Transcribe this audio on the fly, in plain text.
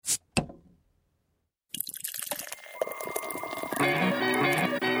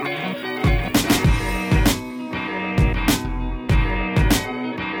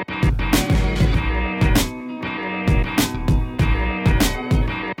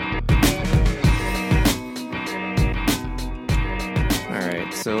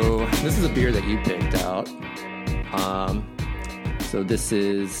This is a beer that you picked out. So this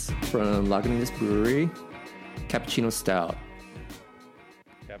is from Lagunitas Brewery, Cappuccino Stout.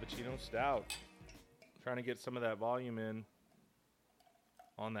 Cappuccino Stout. Trying to get some of that volume in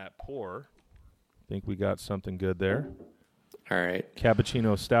on that pour. Think we got something good there. All right.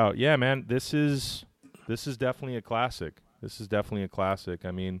 Cappuccino Stout. Yeah, man, this is definitely a classic. This is definitely a classic.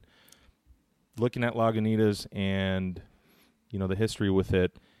 I mean, looking at Lagunitas and, the history with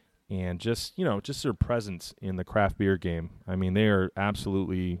it and just their presence in the craft beer game. I mean, they are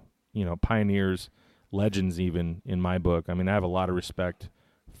absolutely, pioneers, legends even in my book. I mean, I have a lot of respect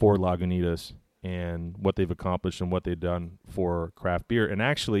for Lagunitas and what they've accomplished and what they've done for craft beer. And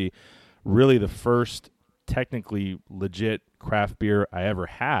actually, really the first technically legit craft beer I ever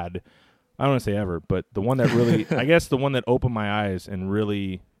had, I don't want to say ever, but the one that really, I guess the one that opened my eyes and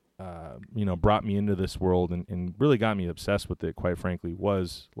really, brought me into this world and really got me obsessed with it, quite frankly,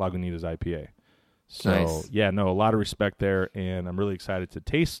 was Lagunitas IPA. So, nice. a lot of respect there, and I'm really excited to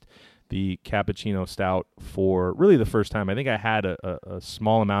taste the Cappuccino Stout for really the first time. I think I had a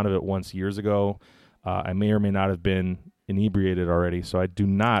small amount of it once years ago. I may or may not have been inebriated already, so I do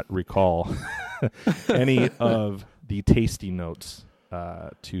not recall any of the tasty notes,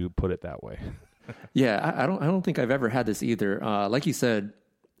 to put it that way. Yeah, I don't think I've ever had this either. Like you said,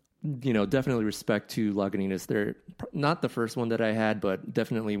 definitely respect to Lagunitas. They're not the first one that I had, but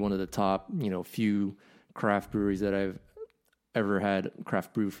definitely one of the top, few craft breweries that I've ever had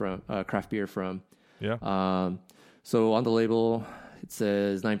craft beer from. Yeah. So on the label, it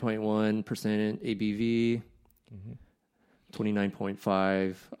says 9.1% ABV,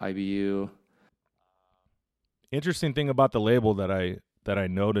 29.5 IBU. Interesting thing about the label that I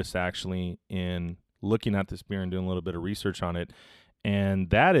noticed actually in looking at this beer and doing a little bit of research on it, and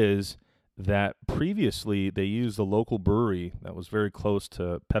that is that previously they used a local brewery that was very close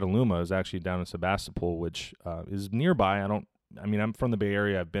to Petaluma. It was actually down in Sebastopol, which is nearby. I'm from the Bay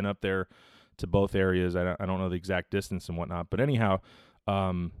Area. I've been up there to both areas. I don't know the exact distance and whatnot, but anyhow,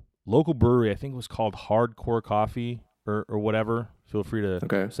 local brewery, I think it was called Hardcore Coffee or whatever. Feel free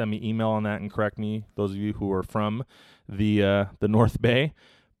to send me email on that and correct me, those of you who are from the North Bay.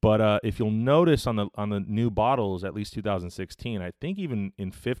 But if you'll notice on the new bottles, at least 2016, I think even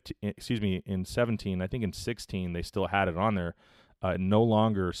in 17, I think in 16 they still had it on there. It no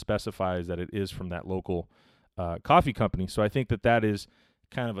longer specifies that it is from that local coffee company. So I think that is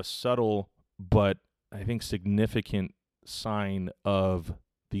kind of a subtle but I think significant sign of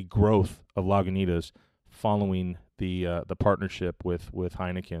the growth of Lagunitas following the partnership with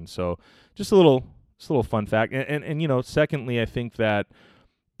Heineken. So just a little fun fact. And secondly, I think that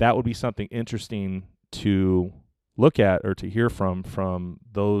would be something interesting to look at or to hear from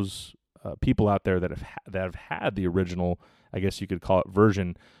those people out there that have had the original, I guess you could call it,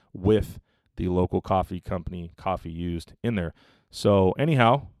 version with the local coffee company coffee used in there. So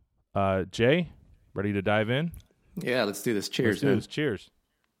anyhow, Jay, ready to dive in? Yeah, let's do this. Cheers. Let's do this. Cheers.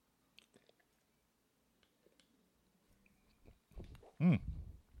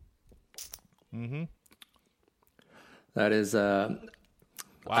 That is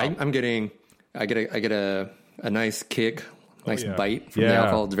Wow. I get a nice kick, nice bite from the Yeah.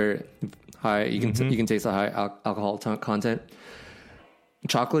 alcohol. It's very high. You can taste the high alcohol content.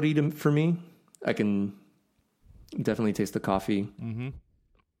 Chocolatey for me. I can definitely taste the coffee.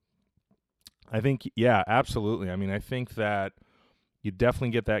 I think, yeah, absolutely. I mean, I think that you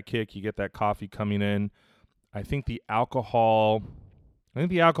definitely get that kick. You get that coffee coming in. I think the alcohol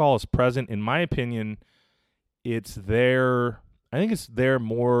is present. In my opinion, it's there. I think it's there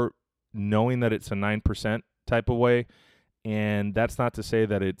more knowing that it's a 9% type of way. And that's not to say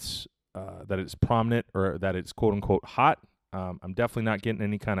that it's prominent or that it's quote unquote hot. I'm definitely not getting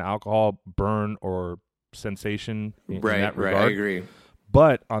any kind of alcohol burn or sensation in that regard. Right. I agree.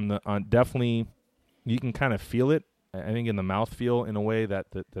 But on definitely, you can kind of feel it. I think in the mouthfeel in a way that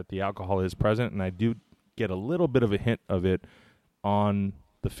the alcohol is present, and I do get a little bit of a hint of it on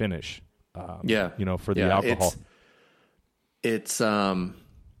the finish. For the alcohol. It's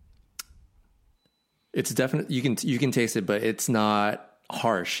definitely you can taste it, but it's not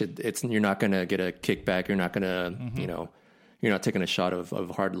harsh. You're not gonna get a kickback. You're not gonna you're not taking a shot of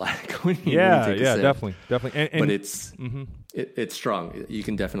hard lac when you take a sip. definitely. And but it's strong. You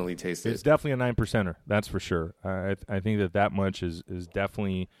can definitely taste it. It's definitely a 9%er. That's for sure. I think that much is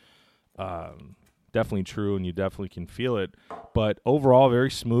definitely definitely true, and you definitely can feel it. But overall, very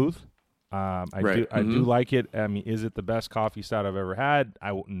smooth. I do like it. I mean, is it the best coffee stout I've ever had?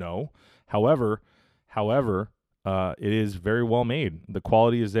 No. However, it is very well made. The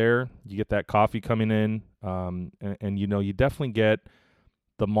quality is there. You get that coffee coming in, and you definitely get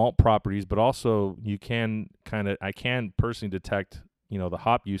the malt properties, but also you can I can personally detect, the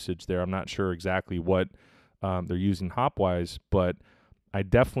hop usage there. I'm not sure exactly what they're using hop wise, but I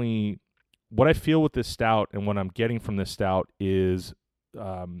definitely, what I feel with this stout and what I'm getting from this stout is,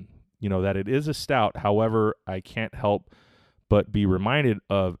 that it is a stout. However, I can't help but be reminded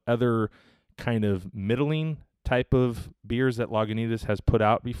of other kind of middling type of beers that Lagunitas has put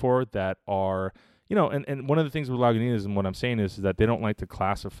out before that are, and one of the things with Lagunitas, and what I'm saying is that they don't like to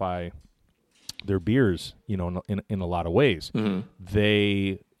classify their beers, in a lot of ways. Mm-hmm.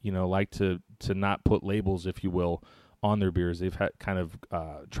 They, like to not put labels, if you will, on their beers. They've kind of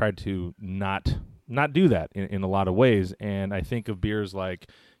tried to not do that in a lot of ways. And I think of beers like,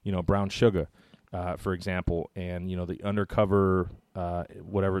 Brown Sugar, for example, and, the Undercover,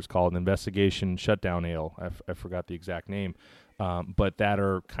 whatever it's called, Investigation Shutdown Ale. I forgot the exact name. But that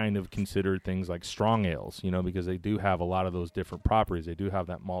are kind of considered things like strong ales, because they do have a lot of those different properties. They do have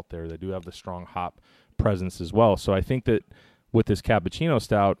that malt there. They do have the strong hop presence as well. So I think that with this cappuccino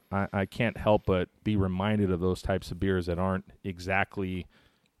stout, I can't help but be reminded of those types of beers that aren't exactly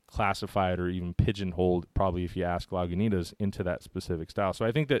classified or even pigeonholed, probably if you ask Lagunitas, into that specific style. So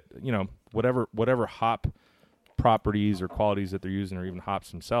I think that, whatever hop properties or qualities that they're using, or even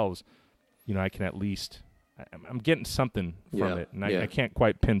hops themselves, I can at least... I'm getting something from it, and I can't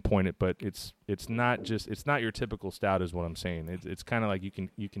quite pinpoint it, but it's not your typical stout, is what I'm saying. It's kind of like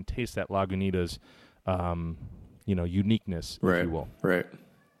you can taste that Lagunitas, uniqueness, right, if you will. Right.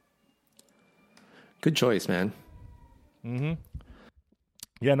 Good choice, man. Mm-hmm.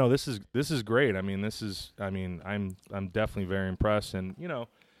 Yeah, no, this is great. I'm definitely very impressed, and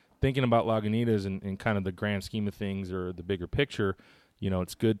thinking about Lagunitas and kind of the grand scheme of things, or the bigger picture,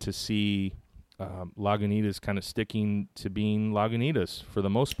 it's good to see. Lagunitas kind of sticking to being Lagunitas for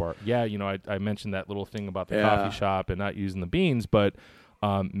the most part. Yeah, I mentioned that little thing about the coffee shop and not using the beans, but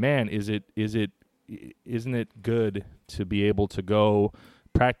man, isn't it good to be able to go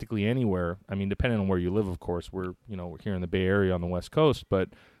practically anywhere? I mean, depending on where you live, of course. We're here in the Bay Area on the West Coast, but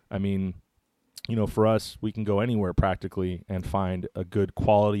I mean, for us, we can go anywhere practically and find a good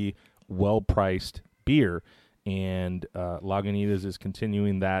quality, well-priced beer. And Lagunitas is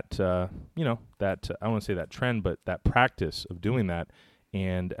continuing that, I don't want to say that trend, but that practice of doing that.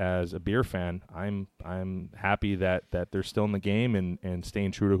 And as a beer fan, I'm happy that they're still in the game and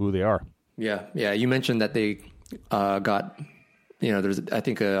staying true to who they are. Yeah. You mentioned that they got, I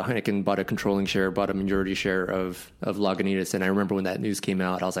think Heineken bought a majority share of Lagunitas. And I remember when that news came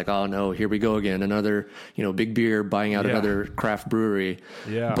out, I was like, oh no, here we go again. Another, big beer buying out another craft brewery.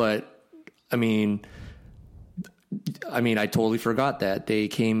 Yeah. But I mean, I totally forgot that they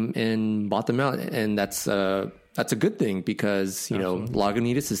came and bought them out, and that's a good thing, because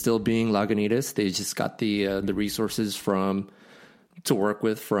Lagunitas is still being Lagunitas. They just got the resources to work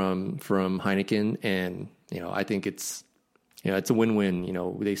with from Heineken, and I think it's it's a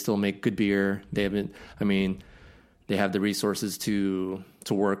win-win. They still make good beer. They have the resources to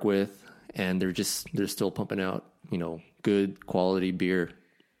work with, and they're still pumping out good quality beer.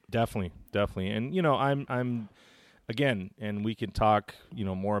 Definitely, and I'm. Again, and we can talk,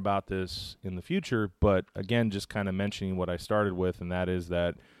 more about this in the future, but again, just kind of mentioning what I started with, and that is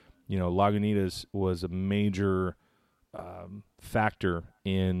that, Lagunitas was a major factor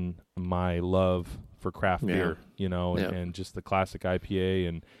in my love for craft beer, and just the classic IPA,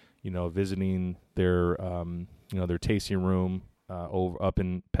 and, visiting their, their tasting room up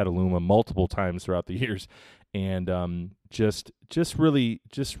in Petaluma multiple times throughout the years, and just really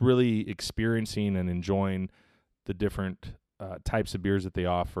experiencing and enjoying the different types of beers that they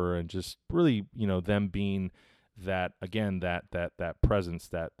offer, and just really, them being that, again, that presence,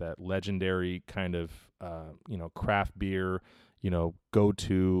 that legendary kind of, craft beer,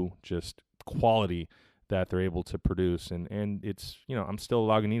 go-to just quality that they're able to produce. And it's, I'm still a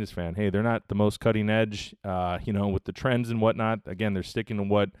Lagunitas fan. Hey, they're not the most cutting edge, with the trends and whatnot. Again, they're sticking to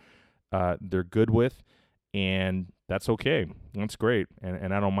what they're good with, and that's okay. That's great,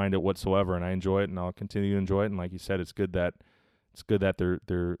 and I don't mind it whatsoever, and I enjoy it, and I'll continue to enjoy it. And like you said, it's good that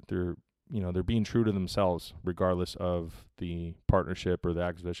they're being true to themselves, regardless of the partnership or the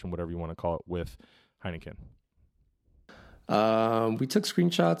acquisition, whatever you want to call it, with Heineken. We took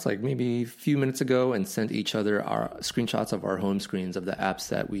screenshots like maybe a few minutes ago and sent each other our screenshots of our home screens, of the apps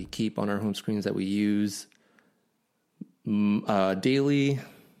that we keep on our home screens that we use daily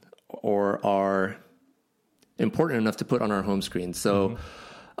or are important enough to put on our home screen. So,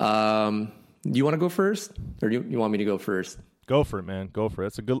 you want to go first, or do you want me to go first? Go for it, man. Go for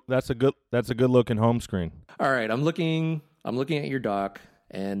it. That's a good looking home screen. All right. I'm looking at your dock,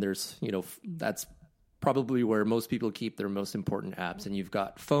 and there's, that's probably where most people keep their most important apps. And you've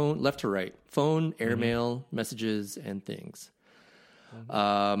got phone, left to right, phone, airmail, messages, and things.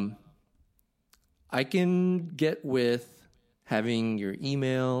 I can get with having your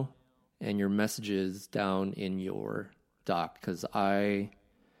email and your messages down in your dock because I'm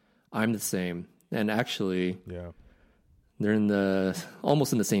the same. And actually, they're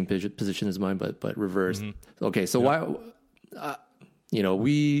almost in the same position as mine, but reversed. Okay, so why? I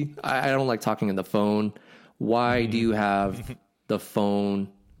don't like talking on the phone. Why do you have the phone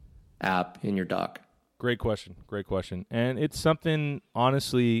app in your dock? Great question. And it's something,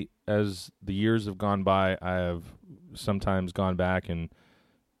 honestly, as the years have gone by, I have sometimes gone back and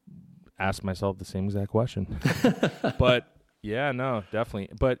asked myself the same exact question. But yeah, no, definitely.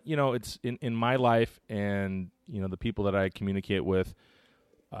 But, it's in my life and, the people that I communicate with,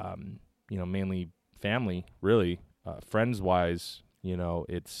 mainly family, really, friends-wise,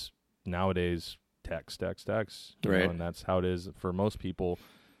 it's nowadays text, right? And that's how it is for most people,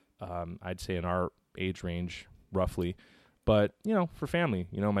 I'd say in our age range, roughly. But, for family,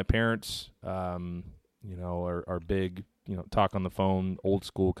 my parents, are big, talk on the phone, old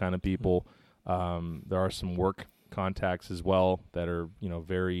school kind of people. There are some work contacts as well that are,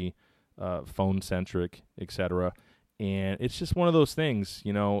 very phone centric, etc. And it's just one of those things,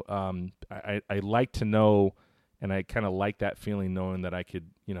 I like to know, and I kind of like that feeling knowing that I could,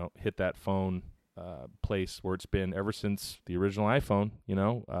 hit that phone place where it's been ever since the original iPhone,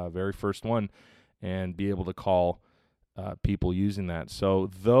 very first one, and be able to call people using that. So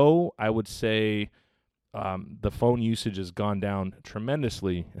though I would say the phone usage has gone down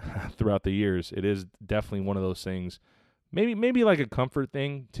tremendously throughout the years, it is definitely one of those things, maybe like a comfort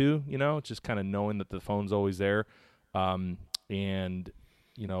thing too, just kind of knowing that the phone's always there. And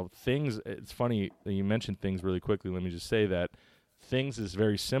things, it's funny that you mentioned things really quickly. Let me just say that things is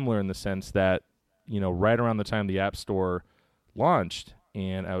very similar in the sense that, right around the time the App Store launched,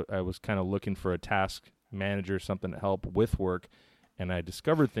 and I was kind of looking for a task manager, something to help with work, and I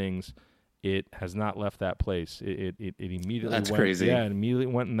discovered things. It has not left that place. It immediately That's went, crazy. Yeah, it immediately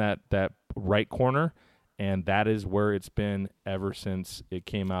went in that right corner, and that is where it's been ever since it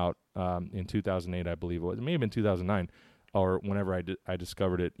came out in 2008, I believe it was. It may have been 2009, or whenever I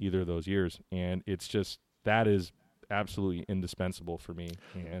discovered it, either of those years. And it's just, that is absolutely indispensable for me.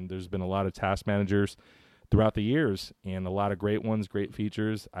 And there's been a lot of task managers throughout the years, and a lot of great ones, great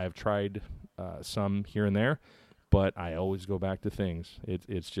features. I've tried some here and there, but I always go back to things.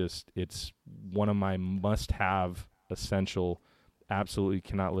 It's one of my must-have, essential, absolutely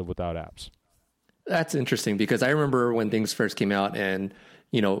cannot live without apps. That's interesting because I remember when things first came out, and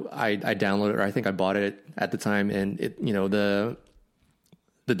I downloaded, or I think I bought it at the time, and it the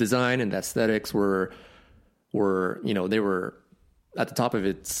design and the aesthetics were they were at the top of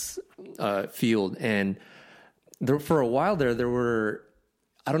its field, and for a while there were,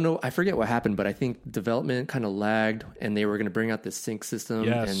 I don't know, I forget what happened, but I think development kind of lagged, and they were going to bring out this sync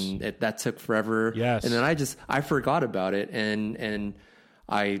system, and that took forever. Yes. And then I forgot about it, and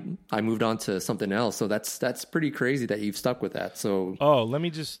I moved on to something else. So that's pretty crazy that you've stuck with that. So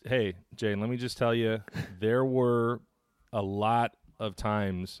hey, Jay, let me just tell you, there were a lot of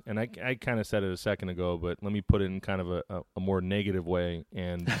times, and I kind of said it a second ago, but let me put it in kind of a more negative way.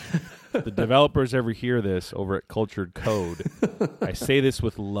 And the developers ever hear this over at Cultured Code, I say this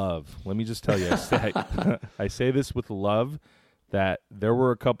with love. Let me just tell you, I say this with love, that there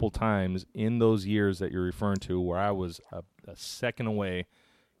were a couple times in those years that you're referring to where I was a second away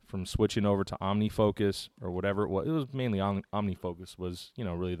from switching over to OmniFocus or whatever it was. It was mainly OmniFocus was,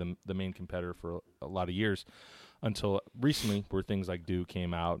 really the main competitor for a lot of years, until recently, where things like Do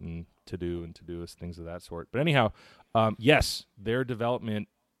came out, and Todoist, things of that sort. But anyhow, yes, their development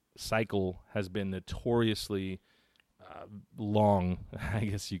cycle has been notoriously long. I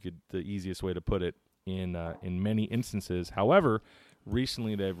guess the easiest way to put it, in many instances. However,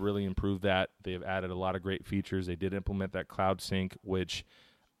 recently they've really improved that. They've added a lot of great features. They did implement that cloud sync, which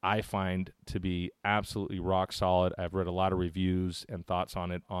I find to be absolutely rock solid. I've read a lot of reviews and thoughts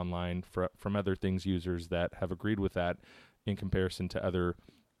on it online from other things users that have agreed with that in comparison to other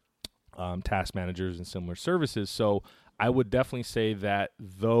task managers and similar services. So I would definitely say that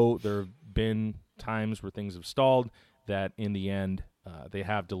though there have been times where things have stalled, that in the end they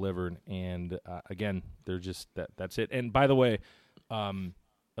have delivered. And again, they're just that's it. And by the way,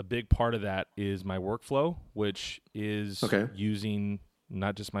 a big part of that is my workflow, which is using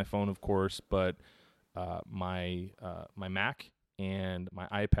not just my phone, of course, but my Mac and my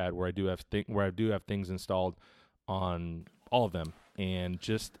iPad, where I do have things installed on all of them, and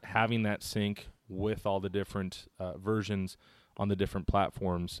just having that sync with all the different versions on the different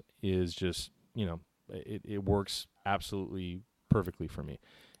platforms is just it works absolutely perfectly for me.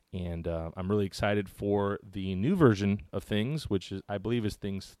 And I'm really excited for the new version of Things, which is, I believe, is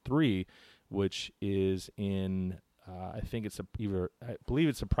Things 3, which is in, I believe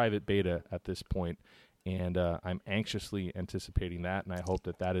it's a private beta at this point. And I'm anxiously anticipating that, and I hope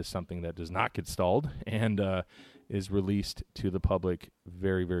that is something that does not get stalled and is released to the public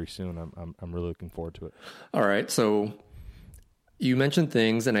very, very soon. I'm really looking forward to it. All right, so you mentioned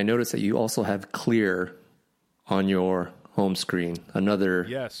Things, and I noticed that you also have Clear on your home screen, another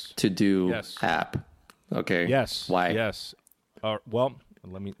to-do app. Okay. Yes. Why? Yes. Well,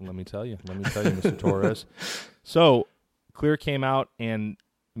 let me tell you. Let me tell you, Mr. Torres. So, Clear came out, and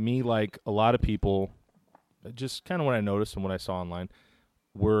me, like a lot of people, just kind of what I noticed and what I saw online,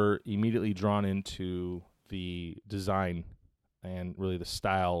 were immediately drawn into the design and really the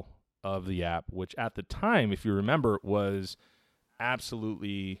style of the app, which at the time, if you remember, was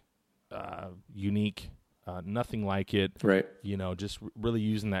absolutely unique. Nothing like it. Right. Just really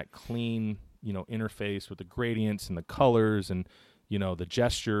using that clean, interface with the gradients and the colors and, the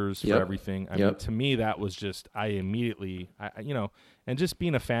gestures for everything. I mean, to me, that was just, I immediately, and just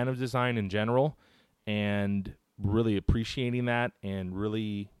being a fan of design in general and really appreciating that and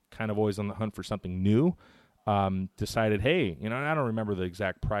really kind of always on the hunt for something new, decided, hey, and I don't remember the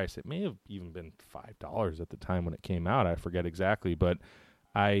exact price. It may have even been $5 at the time when it came out. I forget exactly, but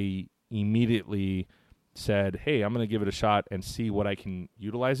I immediately said, hey, I'm going to give it a shot and see what I can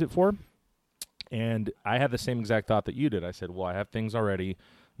utilize it for. And I had the same exact thought that you did. I said, well, I have Things already.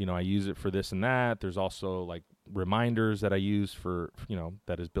 I use it for this and that. There's also like reminders that I use for,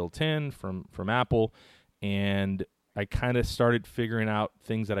 that is built in from Apple. And I kind of started figuring out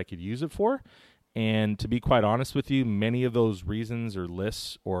things that I could use it for. And to be quite honest with you, many of those reasons or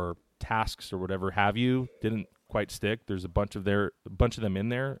lists or tasks or whatever have you didn't quite stick. There's a bunch of them in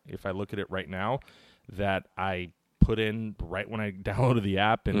there. If I look at it right now, that I put in right when I downloaded the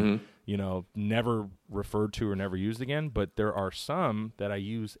app and, never referred to or never used again. But there are some that I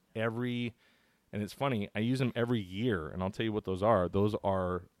use and it's funny, I use them every year. And I'll tell you what those are. Those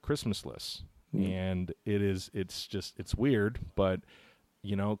are Christmas lists. And it's weird, but,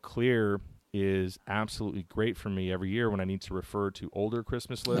 Clear is absolutely great for me every year when I need to refer to older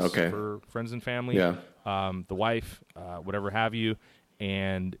Christmas lists for friends and family, the wife, whatever have you.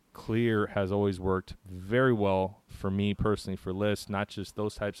 And Clear has always worked very well for me personally for lists, not just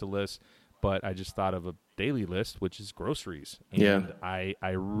those types of lists, but I just thought of a daily list, which is groceries. And I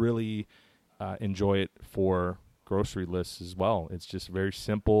really enjoy it for grocery lists as well. It's just very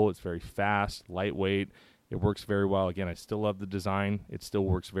simple. It's very fast, lightweight. It works very well. Again, I still love the design. It still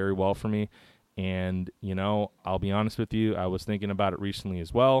works very well for me. And, I'll be honest with you, I was thinking about it recently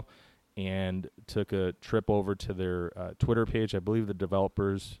as well, and took a trip over to their Twitter page. I believe the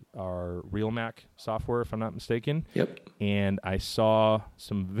developers are RealMac Software, if I'm not mistaken. Yep. And I saw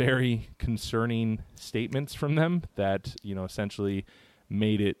some very concerning statements from them that, essentially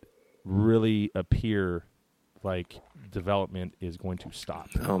made it really appear like development is going to stop.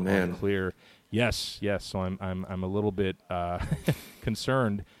 Oh man. Clear. Yes. So I'm a little bit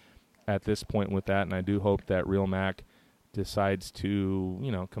concerned at this point with that, and I do hope that RealMac decides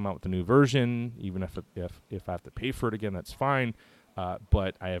to, come out with a new version, even if I have to pay for it again, that's fine.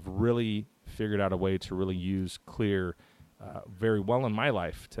 But I have really figured out a way to really use Clear very well in my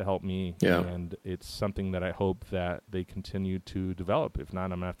life to help me. And it's something that I hope that they continue to develop. If not,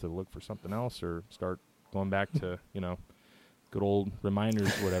 I'm going to have to look for something else or start going back to, good old reminders,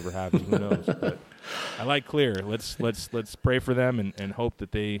 whatever have you. Who knows? But I like Clear. Let's pray for them and hope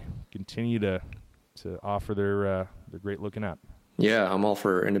that they continue to offer their great looking app. Yeah, I'm all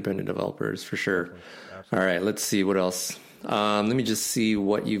for independent developers for sure. Absolutely. All right, let's see what else. Let me just see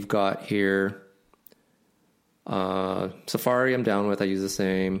what you've got here. Safari I'm down with. I use the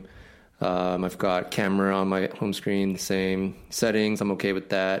same. I've got camera on my home screen, the same settings. I'm okay with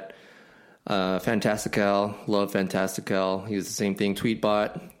that. Fantastical, love Fantastical. Use the same thing.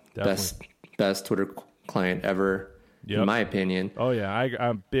 Tweetbot, best Twitter client ever, in my opinion. Oh yeah,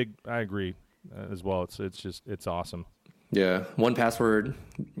 I agree as well. It's awesome. Yeah, 1Password.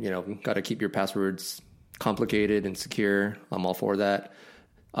 Got to keep your passwords complicated and secure. I'm all for that.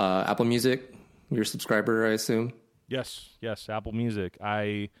 Apple Music, you're a subscriber, I assume. Yes, Apple Music.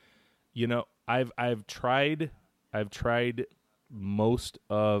 I've tried most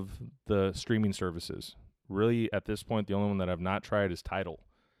of the streaming services. Really, at this point, the only one that I've not tried is Tidal,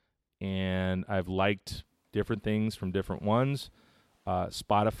 and I've liked different things from different ones.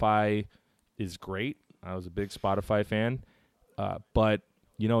 Spotify is great. I was a big Spotify fan, but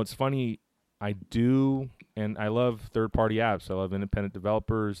it's funny. I do, and I love third-party apps. I love independent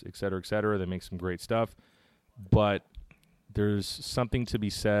developers, et cetera, et cetera. They make some great stuff. But there's something to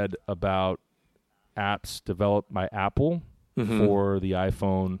be said about apps developed by Apple for the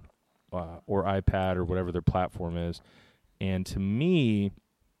iPhone or iPad or whatever their platform is. And to me,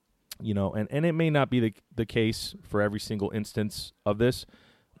 and it may not be the case for every single instance of this,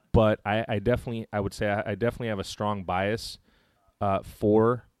 but I would say I definitely have a strong bias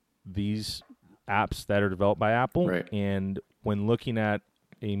for these apps that are developed by Apple. Right. And when looking at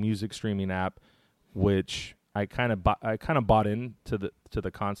a music streaming app, which I kind of bought into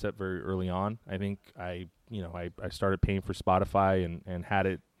the concept very early on. I think I started paying for Spotify and had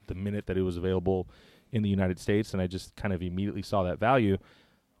it the minute that it was available in the United States, and I just kind of immediately saw that value.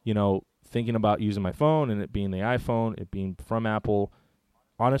 Thinking about using my phone and it being the iPhone, it being from Apple.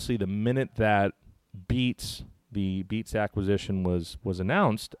 Honestly, the minute that the Beats acquisition was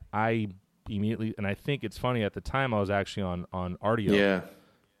announced, I immediately, and I think it's funny, at the time I was actually on Rdio. Yeah.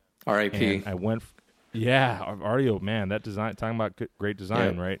 R.I.P. And I went, Rdio, man, that design, talking about great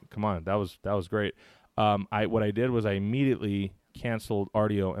design, right? Come on, that was great. What I did was I immediately canceled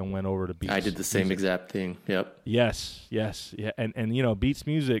Rdio and went over to Beats. I did the same exact thing. Yep. Yes, yeah, and Beats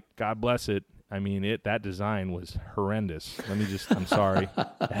Music, God bless it. I mean, that design was horrendous. I'm sorry.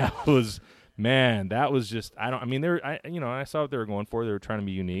 That was just, I saw what they were going for. They were trying to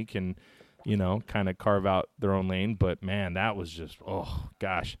be unique and, kind of carve out their own lane. But, man, that was just, oh,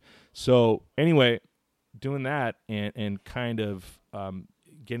 gosh. So, anyway, doing that and kind of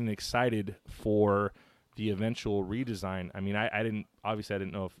getting excited for the eventual redesign. I mean, I didn't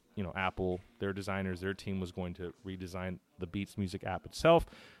know if, Apple, their designers, their team was going to redesign the Beats Music app itself.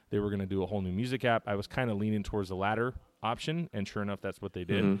 They were going to do a whole new music app. I was kind of leaning towards the latter option, and sure enough, that's what they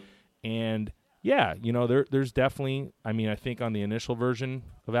did. Mm-hmm. And yeah, there's definitely, I think on the initial version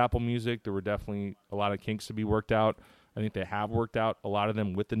of Apple Music, there were definitely a lot of kinks to be worked out. I think they have worked out a lot of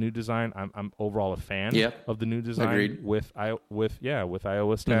them with the new design. I'm overall a fan of the new design. Agreed. with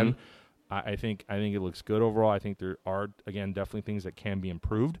iOS 10. Mm-hmm. I think it looks good overall. I think there are, again, definitely things that can be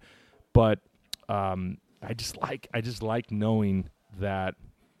improved, but I just like knowing that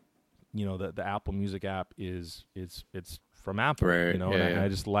the Apple Music app it's from Apple, right. And I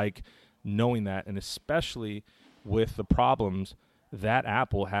just like knowing that, and especially with the problems that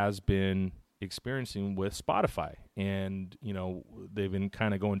Apple has been experiencing with Spotify, and they've been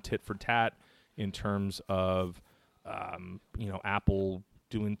kind of going tit for tat in terms of Apple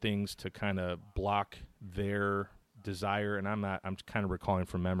doing things to kind of block their desire. And I'm kind of recalling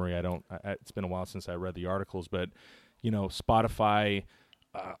from memory. It's been a while since I read the articles, but Spotify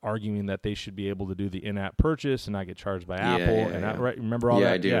arguing that they should be able to do the in-app purchase and not get charged by Apple. Right? Remember all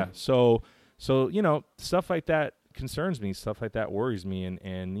that? I do. Yeah. So stuff like that concerns me. Stuff like that worries me.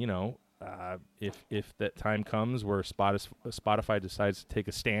 And if that time comes where Spotify decides to take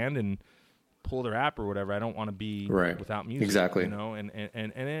a stand and pull their app or whatever, I don't want to be without music. Exactly.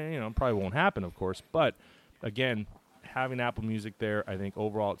 And probably won't happen, of course. But again, having Apple Music there, I think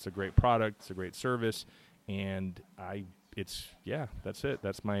overall it's a great product, it's a great service, and that's it.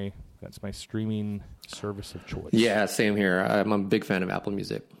 That's my streaming service of choice. Yeah, same here. I'm a big fan of Apple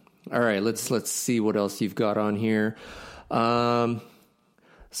Music. All right, let's see what else you've got on here.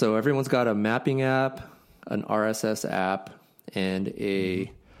 So everyone's got a mapping app, an RSS app, and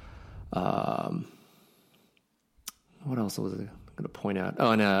a what else was I going to point out?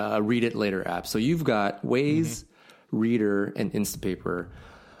 Oh, and a Read It Later app. So you've got Waze, Reader, and Instapaper.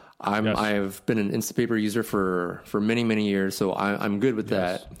 I've been an Instapaper user for many, many years, so I'm good with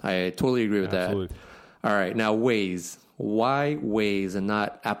that. I totally agree with that. All right, now Waze. Why Waze and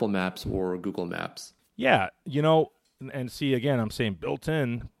not Apple Maps or Google Maps? Yeah, and see, again, I'm saying built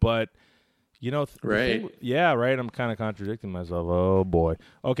in, but right. Right. I'm kind of contradicting myself. Oh boy.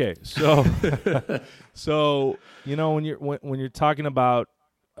 Okay. So, when you're talking about,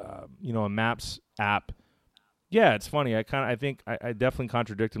 a Maps app, yeah, it's funny. I think I definitely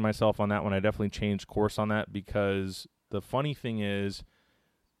contradicted myself on that one. I definitely changed course on that, because the funny thing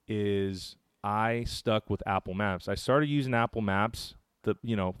is I stuck with Apple Maps. I started using Apple Maps,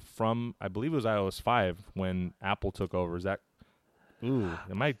 from, I believe it was iOS 5 when Apple took over. Is that,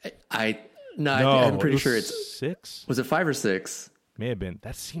 am I? No, I'm pretty sure it's 6. Was it 5 or 6? May have been.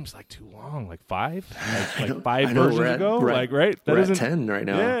 That seems like too long. Like 5? Like 5 versions ago? Right? That we're at 10 right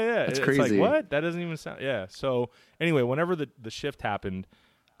now. Yeah. That's it's crazy. Like, what? That doesn't even sound... Yeah. So, anyway, whenever the shift happened,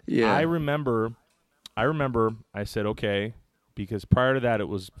 I remember I said, okay, because prior to that it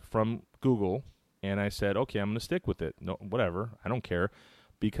was from Google, and I said, okay, I'm going to stick with it. No, whatever. I don't care.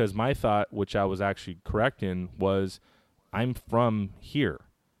 Because my thought, which I was actually correct in, was I'm from here.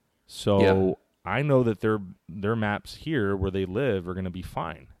 So I know that their maps here where they live are going to be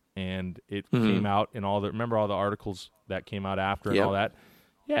fine. And it came out in remember all the articles that came out after and all that?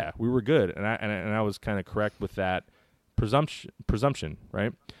 Yeah, we were good. And I was kind of correct with that presumption,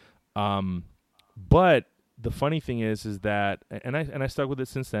 right? But the funny thing is that, and I stuck with it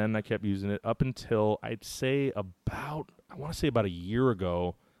since then. And I kept using it up until I'd say about a year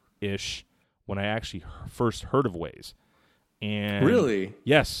ago ish, when I actually first heard of Waze. And really,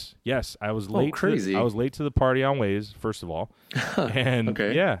 yes, I was late. Crazy! I was late to the party on Waze, first of all, and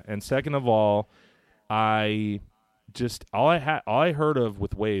and second of all, all I heard of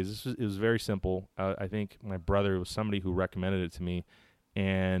with Waze. It was very simple. I think my brother was somebody who recommended it to me.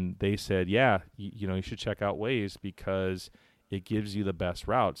 And they said, you should check out Waze because it gives you the best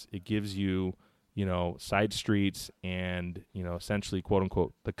routes. It gives you, side streets and, essentially, quote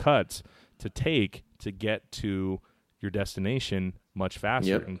unquote, the cuts to take to get to your destination much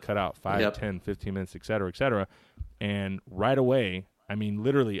faster and cut out 5, 10, 15 minutes, et cetera, et cetera. And right away, I mean,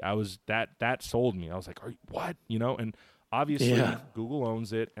 literally, I was that sold me. I was like, what? And obviously Google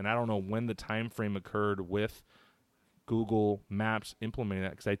owns it. And I don't know when the time frame occurred with Google Maps implementing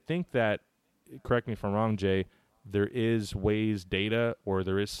that, because I think that, correct me if I'm wrong, Jay, there is Waze data or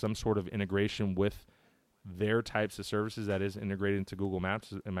there is some sort of integration with their types of services that is integrated into Google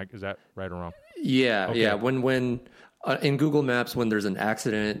Maps. Is that right or wrong? Yeah, okay. Yeah. When in Google Maps, when there's an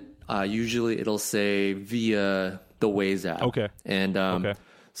accident, usually it'll say via the Waze app. Okay. And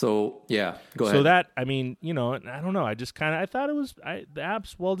so yeah, go ahead. So that, I mean, I don't know. I thought the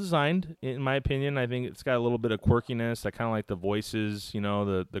app's well designed, in my opinion. I think it's got a little bit of quirkiness. I kind of like the voices,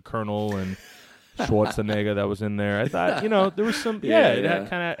 the Colonel and Schwarzenegger that was in there. I thought, there was some,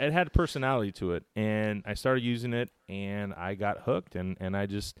 it had personality to it. And I started using it and I got hooked and I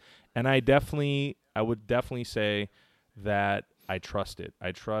would definitely say that I trust it.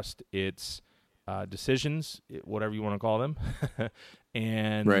 I trust its decisions, whatever you want to call them.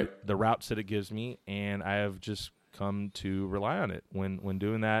 And the routes that it gives me, and I have just come to rely on it when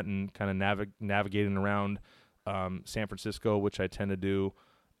doing that and kind of navigating around San Francisco, which I tend to do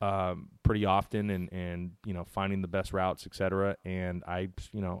pretty often, and finding the best routes, etc. And I'm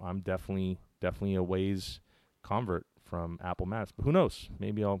definitely a Waze convert from Apple Maps. But who knows?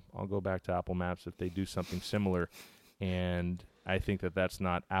 Maybe I'll go back to Apple Maps if they do something similar. And I think that that's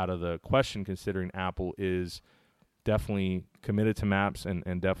not out of the question, considering Apple is definitely committed to maps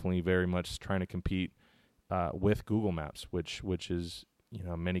and definitely very much trying to compete with Google Maps, which is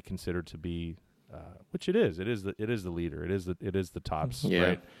many consider to be which it is. It is the leader. It is the tops.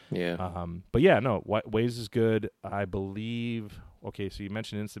 Right? Yeah. But yeah, no. Waze is good. I believe. Okay, so you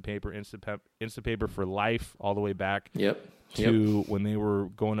mentioned Instapaper for life, all the way back. To when they were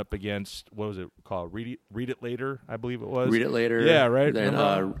going up against, what was it called? Read it later, I believe it was. Read it later. Yeah, right. Then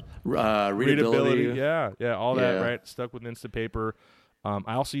readability. Yeah, all that, right? Stuck with Instapaper.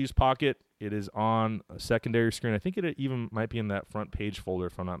 I also use Pocket. It is on a secondary screen. I think it even might be in that front page folder,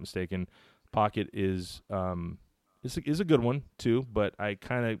 if I'm not mistaken. Pocket is a good one too, but I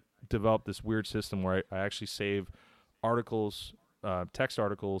kind of developed this weird system where I actually save articles, text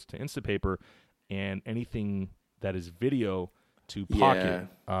articles to Instapaper, and anything that is video to Pocket.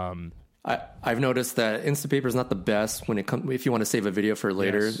 I've noticed that Instapaper is not the best when it comes. If you want to save a video for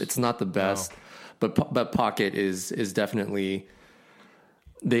later, it's not the best. No. But Pocket is definitely.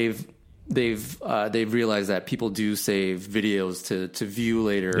 They've realized that people do save videos to view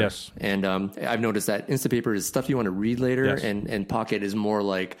later. Yes. And I've noticed that Instapaper is stuff you want to read later, and Pocket is more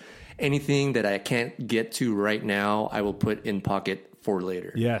like anything that I can't get to right now, I will put in Pocket for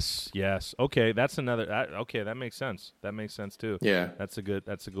later. Yes. Okay, that's another. Okay, that makes sense. That makes sense too. Yeah, that's a good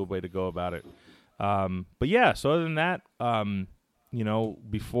way to go about it. But yeah, so other than that,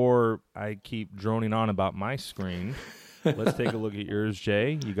 before I keep droning on about my screen, let's take a look at yours,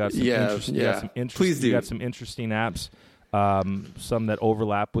 Jay. You got some Please do. You got some interesting apps, some that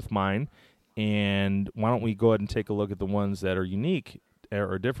overlap with mine, and why don't we go ahead and take a look at the ones that are unique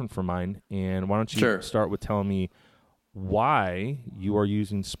or different from mine? And why don't you start with telling me why you are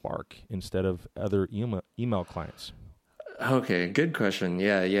using Spark instead of other email clients? Okay, good question.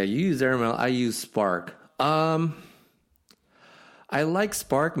 Yeah. You use AirMail. I use Spark. I like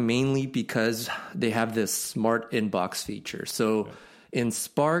Spark mainly because they have this smart inbox feature. So in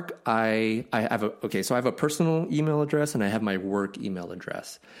Spark, I have a personal email address and I have my work email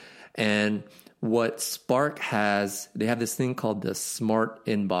address. And what Spark has, they have this thing called the smart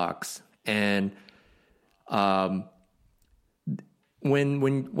inbox. And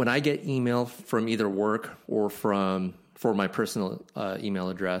when I get email from either work or for my personal email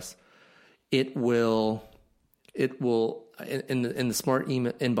address, it will in the smart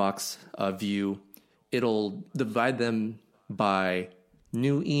email inbox view, it'll divide them by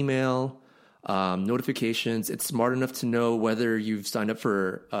new email, notifications. It's smart enough to know whether you've signed up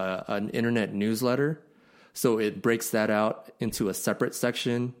for an internet newsletter. So it breaks that out into a separate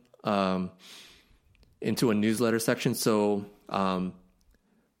section, into a newsletter section. So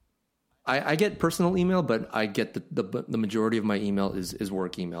I get personal email, but I get the majority of my email is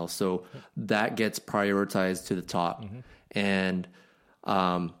work email. So that gets prioritized to the top. And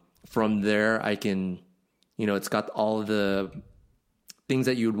from there, I can, it's got all of the things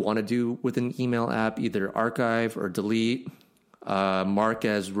that you would want to do with an email app, either archive or delete, mark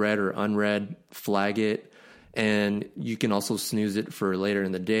as read or unread, flag it. And you can also snooze it for later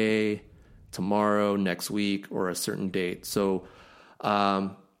in the day, tomorrow, next week, or a certain date. So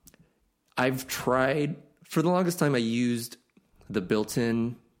I've tried, for the longest time, I used the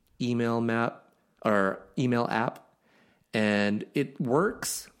built-in email map or email app, and it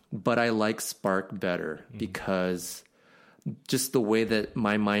works, but I like Spark better because just the way that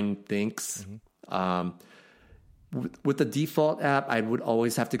my mind thinks. With the default app, I would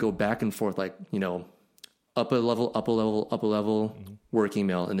always have to go back and forth, like, up a level, work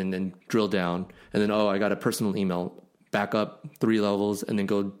email, and then drill down. And then, I got a personal email, back up 3 levels, and then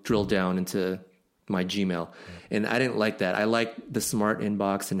go drill down into my Gmail. And I didn't like that. I like the smart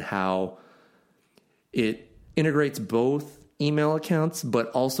inbox and how it integrates both email accounts,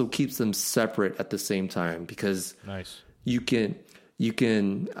 but also keeps them separate at the same time, because you can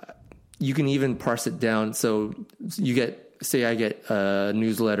even parse it down. So I get a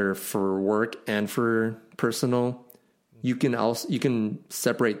newsletter for work and for personal. You can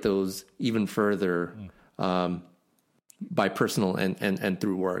separate those even further by personal and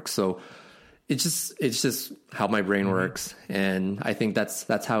through work. So it's just how my brain works, and I think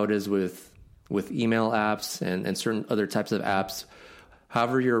that's how it is with email apps and certain other types of apps.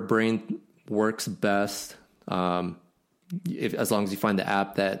 However your brain works best, as long as you find the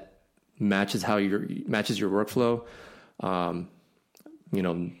app that matches your workflow,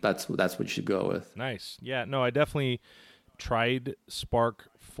 that's what you should go with. Nice. Yeah, no, I definitely tried Spark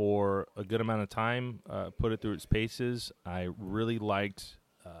for a good amount of time, put it through its paces. I really liked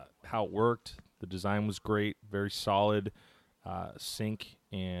how it worked. The design was great, very solid. Sync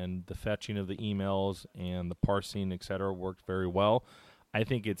and the fetching of the emails and the parsing, etc., worked very well. I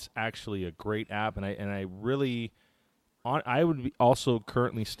think it's actually a great app, and I really, I would also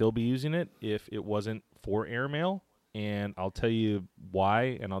currently still be using it if it wasn't for Airmail, and I'll tell you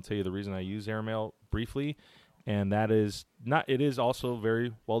why, and I'll tell you the reason I use Airmail briefly. And that is it is also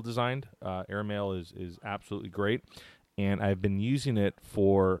very well designed. Airmail is absolutely great. And I've been using it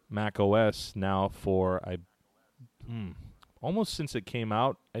for Mac OS now for almost since it came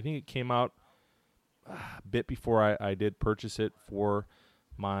out. I think it came out a bit before I did purchase it for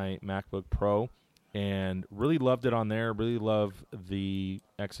my MacBook Pro, and really loved it on there. Really love the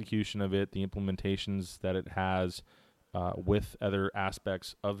execution of it, the implementations that it has with other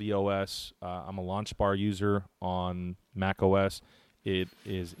aspects of the OS. I'm a LaunchBar user on Mac OS. It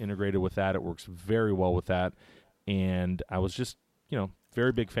is integrated with that. It works very well with that. And I was just,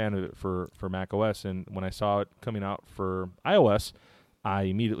 very big fan of it for Mac OS. And when I saw it coming out for iOS, I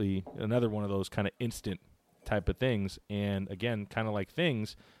immediately, another one of those kind of instant type of things. And again, kind of like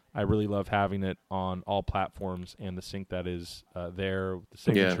Things, I really love having it on all platforms and the sync that is there, the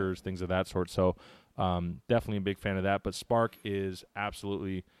signatures, things of that sort. So definitely a big fan of that. But Spark is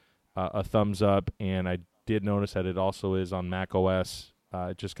absolutely a thumbs up. And I did notice that it also is on Mac OS.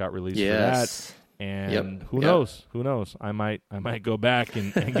 It just got released for that. And who knows? Who knows? I might go back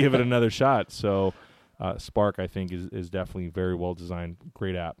and give it another shot. So Spark, I think, is definitely very well designed.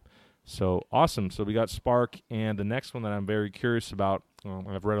 Great app. So awesome. So we got Spark, and the next one that I'm very curious about,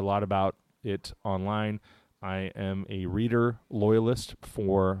 I've read a lot about it online. I am a reader loyalist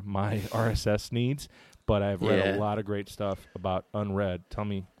for my RSS needs, but I've read a lot of great stuff about Unread. Tell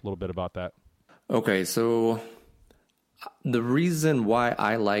me a little bit about that. Okay, so the reason why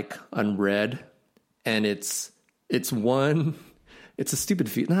I like Unread, and it's a stupid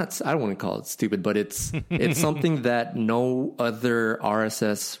feature. I don't want to call it stupid, but it's something that no other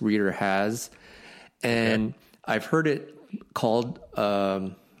RSS reader has, and I've heard it called.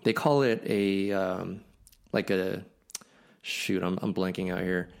 They call it a like a shoot. I'm blanking out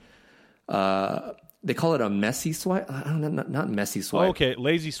here. They call it a messy swipe. Not messy swipe. Oh, okay,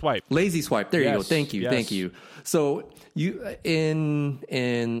 lazy swipe. Lazy swipe. There you go. Thank you. Thank you. So you in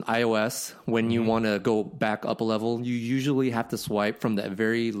iOS, when you want to go back up a level, you usually have to swipe from the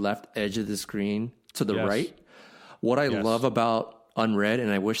very left edge of the screen to the right. What I love about Unread,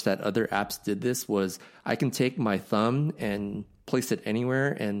 and I wish that other apps did this, was I can take my thumb and place it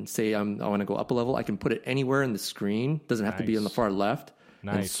anywhere and say I want to go up a level. I can put it anywhere in the screen. Doesn't have to be on the far left.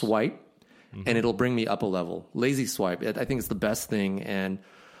 And swipe, and it'll bring me up a level. Lazy swipe. I think it's the best thing. And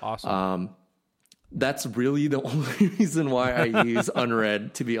awesome. That's really the only reason why I use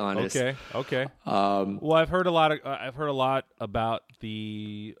Unread, to be honest. Okay. Well, I've heard a lot about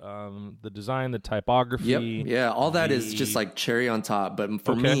the design, the typography. Yep. Yeah, all that is just like cherry on top. But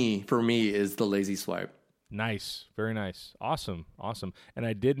for me, is the lazy swipe. Nice, very nice, awesome. And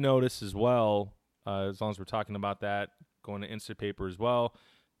I did notice as well, as long as we're talking about that, going to Instapaper as well.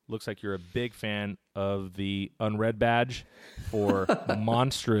 Looks like you're a big fan of the Unread badge for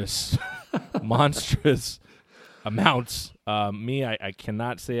monstrous amounts. I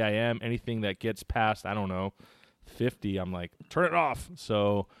cannot say I am. Anything that gets past, I don't know, 50, I'm like, turn it off.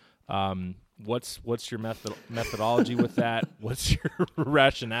 So what's your methodology with that? What's your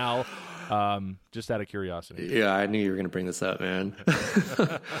rationale? Just out of curiosity. Yeah, I knew you were going to bring this up, man.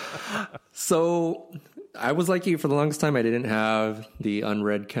 So I was like you for the longest time. I didn't have the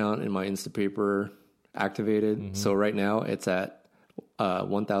Unread count in my Instapaper activated. Mm-hmm. So right now it's at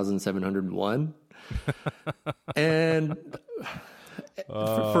 1,701. And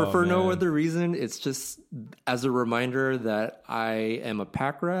for no other reason, it's just as a reminder that I am a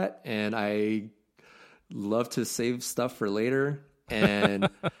pack rat and I love to save stuff for later. And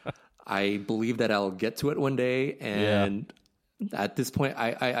I believe that I'll get to it one day. And at this point,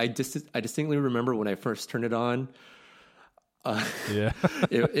 I distinctly remember when I first turned it on.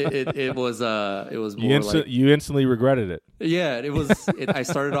 It was more you instantly regretted it. Yeah, it was. I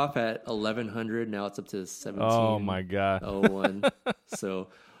started off at 1,100. Now it's up to 17. Oh my god. 01. So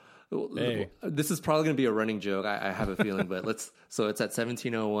this is probably going to be a running joke. I have a feeling, but so it's at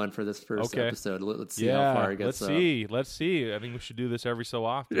 1701 for this first episode. Let's see how far it gets. Let's see. I think we should do this every so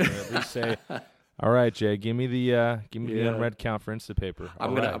often. At least say, all right, Jay, give me the Unread count for Instapaper.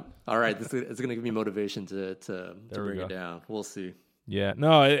 All right. It's gonna give me motivation to bring it down. We'll see. Yeah.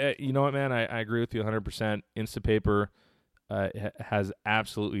 No. You know what, man? I agree with you 100%. Instapaper has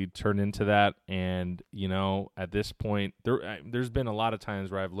absolutely turned into that, and at this point, there's been a lot of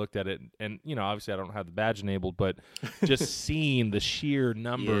times where I've looked at it, and obviously I don't have the badge enabled, but just seeing the sheer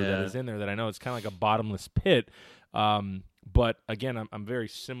number that is in there, that I know it's kind of like a bottomless pit. But again, I'm very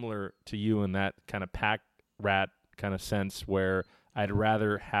similar to you in that kind of pack rat kind of sense, where I'd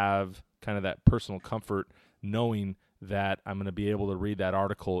rather have kind of that personal comfort knowing that I'm going to be able to read that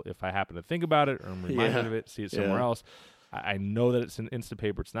article if I happen to think about it or I'm reminded of it, see it somewhere else. I know that it's an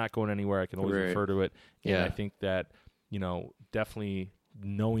Instapaper. It's not going anywhere. I can always refer to it. And I think that, definitely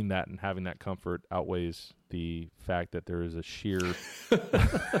knowing that and having that comfort outweighs the fact that there is a sheer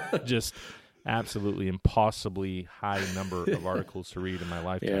just absolutely impossibly high number of articles to read in my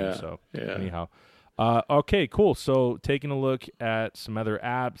lifetime. Anyhow. Okay, cool. So taking a look at some other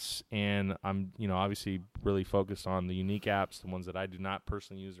apps, and I'm, obviously really focused on the unique apps, the ones that I do not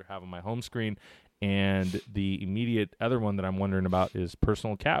personally use or have on my home screen. And the immediate other one that I'm wondering about is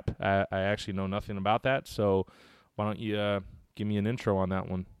Personal Cap. I actually know nothing about that, so why don't you give me an intro on that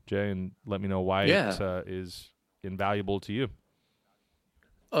one, Jay, and let me know why it is invaluable to you.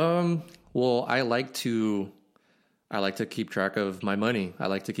 Well, I like to keep track of my money. I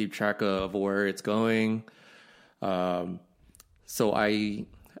like to keep track of where it's going. So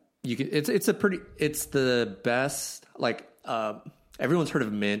it's the best, everyone's heard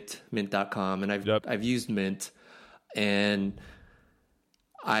of mint.com, and I've used Mint, and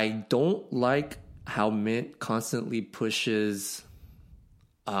I don't like how Mint constantly pushes.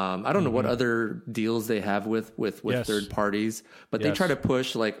 I don't know what other deals they have with third parties, but they try to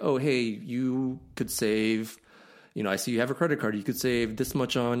push oh, hey, you could save, I see you have a credit card, you could save this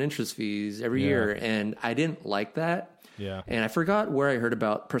much on interest fees every year. And I didn't like that. Yeah. And I forgot where I heard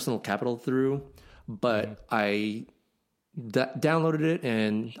about Personal Capital through, but I downloaded it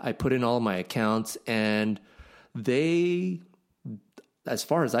and I put in all of my accounts, and they, as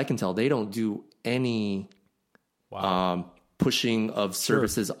far as I can tell, they don't do any, pushing of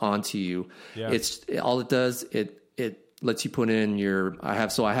services onto you. It's all it does. It lets you put in I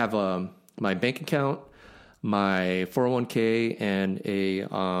have my bank account, my 401k, and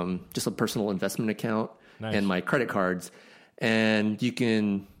just a personal investment account, and my credit cards. And you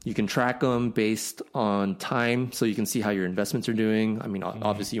can track them based on time, so you can see how your investments are doing. I mean,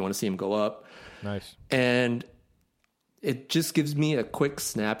 obviously you want to see them go up. Nice. And it just gives me a quick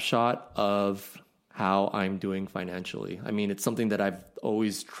snapshot of how I'm doing financially. I mean, it's something that I've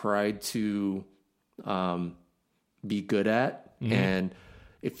always tried to be good at. And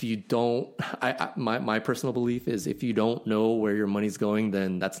if you don't, my personal belief is if you don't know where your money's going,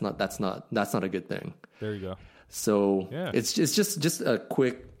 then that's not a good thing. There you go. So Yeah. it's just a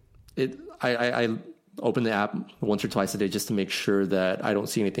quick. I open the app once or twice a day just to make sure that I don't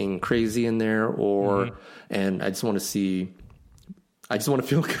see anything crazy in there, and I just want to see. I just want to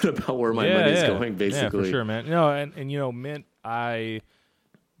feel good about where my money is going, basically. Yeah, for sure, man. No, and Mint, I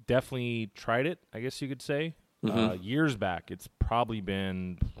definitely tried it, I guess you could say, years back. It's probably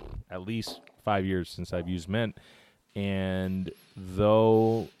been at least 5 years since I've used Mint, and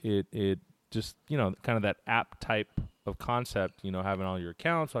though it just, kind of that app type of concept, having all your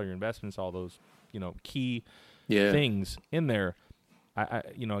accounts, all your investments, all those, key things in there, I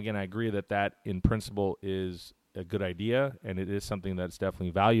again, I agree that in principle is a good idea, and it is something that's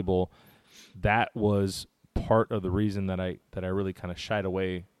definitely valuable. That was part of the reason that I really kind of shied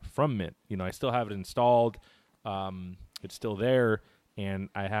away from Mint. I still have it installed. It's still there, and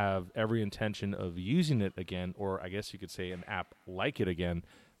I have every intention of using it again, or I guess you could say an app like it again.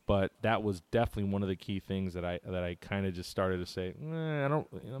 But that was definitely one of the key things that I kind of just started to say,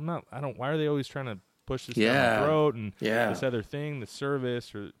 why are they always trying to push this down my throat and this other thing, the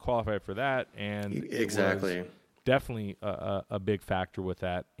service, or qualify for that? And exactly. Definitely a big factor with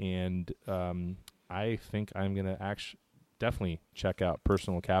that, and I think I'm going to definitely check out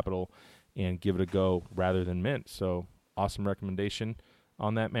Personal Capital and give it a go rather than Mint. So awesome recommendation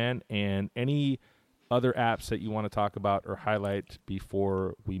on that, man. And any other apps that you want to talk about or highlight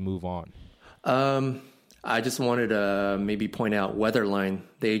before we move on? I just wanted to maybe point out Weatherline.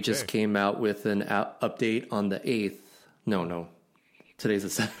 They just came out with an app update on the 8th. No. Today's the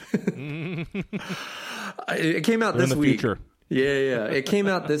 7th. It came out this week. Future. Yeah. It came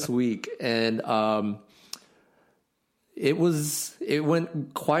out this week, and it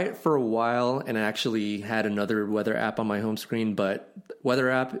went quiet for a while, and I actually had another weather app on my home screen, but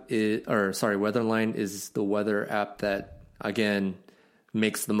Weatherline is the weather app that, again,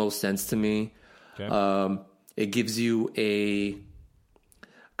 makes the most sense to me. Okay. It gives you a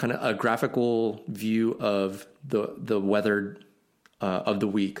kind of a graphical view of the weather of the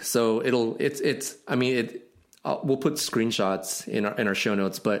week. So we'll put screenshots in our show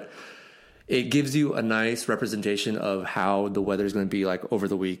notes, but it gives you a nice representation of how the weather is going to be like over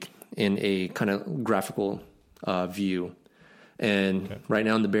the week in a kind of graphical view. And right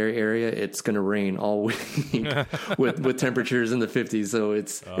now in the Bay Area, it's going to rain all week with temperatures in the 50s. So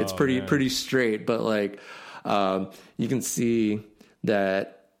it's pretty straight, but like you can see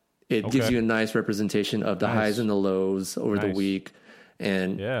that it gives you a nice representation of the highs and the lows over the week.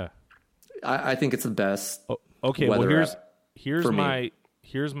 And I think it's the best. Okay, well here's my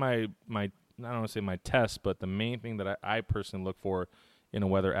I don't want to say my test, but the main thing that I personally look for in a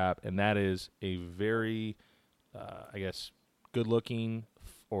weather app, and that is a very, I guess, good-looking,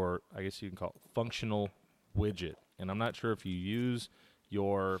 or I guess you can call it functional widget. And I'm not sure if you use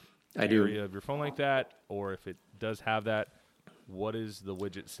your area of your phone like that, or if it does have that. What is the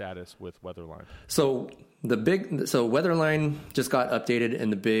widget status with Weatherline? So Weatherline just got updated,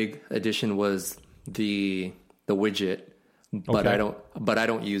 and the big addition was the widget, but I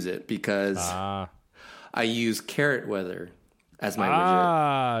don't use it because I use Carrot Weather as my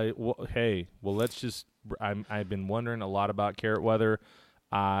widget. I've been wondering a lot about Carrot Weather.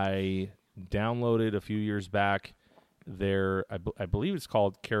 I downloaded a few years back I believe it's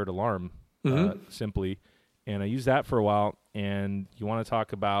called Carrot Alarm, simply, and I used that for a while. And you want to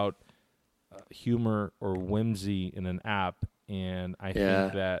talk about humor or whimsy in an app, and I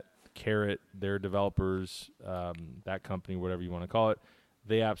think that Carrot, their developers, that company, whatever you want to call it,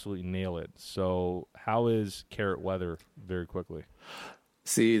 they absolutely nail it. So how is Carrot Weather, very quickly?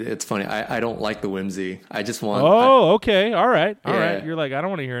 See, it's funny. I don't like the whimsy. I just want... okay. All right. You're like, I don't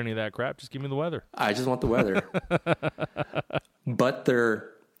want to hear any of that crap. Just give me the weather. I just want the weather. But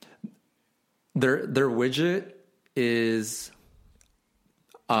their widget is...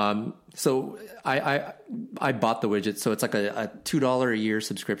 So I bought the widget. So it's like a $2 a year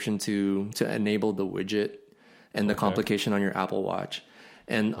subscription to enable the widget and the complication on your Apple Watch.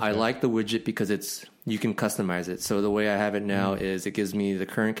 And I like the widget because you can customize it. So the way I have it now is it gives me the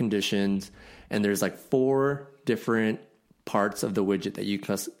current conditions, and there's like 4 different parts of the widget that you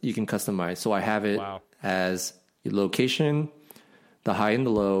can customize. So I have it as your location, the high and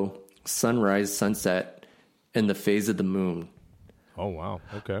the low, sunrise, sunset, and the phase of the moon. Oh, wow.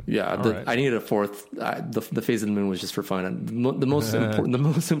 Okay. Yeah. I needed a 4th. The phase of the moon was just for fun. The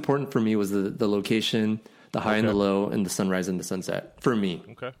most important for me was the location, the high and the low, and the sunrise and the sunset for me.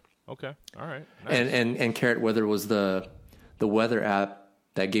 Okay. All right. Nice. And Carrot Weather was the weather app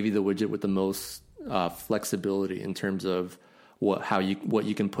that gave you the widget with the most flexibility in terms of what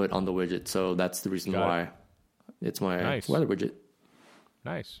you can put on the widget. So that's the reason why it's my weather widget.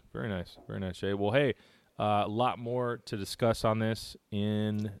 Nice. Very nice. Very nice, Jay. Well, hey, a lot more to discuss on this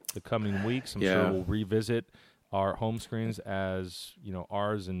in the coming weeks. I'm sure we'll revisit our home screens, as you know,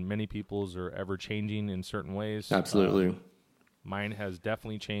 ours and many people's are ever changing in certain ways. Absolutely. Mine has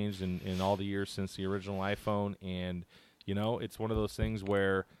definitely changed in all the years since the original iPhone, and you know, it's one of those things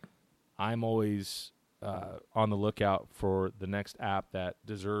where I'm always on the lookout for the next app that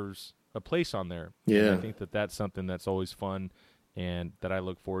deserves a place on there. Yeah, and I think that's something that's always fun and that I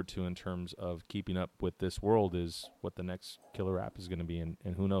look forward to in terms of keeping up with this world, is what the next killer app is going to be, and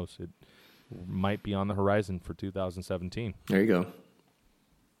who knows, it might be on the horizon for 2017. There you go.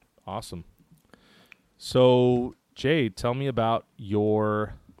 Awesome. So, Jay, tell me about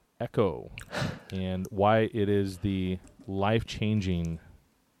your Echo and why it is the life-changing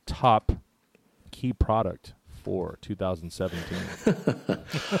top key product for 2017.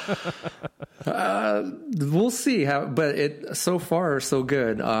 We'll see how, but it so far so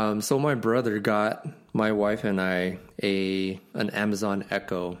good. So my brother got my wife and I an Amazon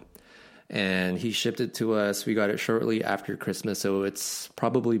Echo, and he shipped it to us. We got it shortly after Christmas, so it's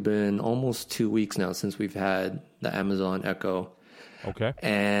probably been almost 2 weeks now since we've had the Amazon Echo. Okay.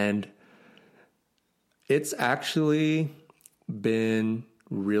 And it's actually been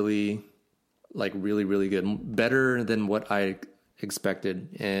really good, better than what I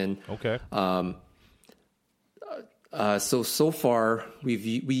expected. And okay. So far we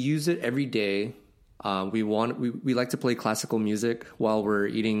use it every day. We like to play classical music while we're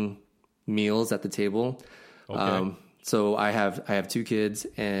eating meals at the table. Okay. So I have 2 kids,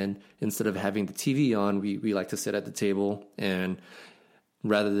 and instead of having the TV on, we like to sit at the table, and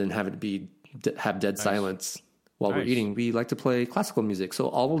rather than have it have dead silence while we're eating, we like to play classical music. So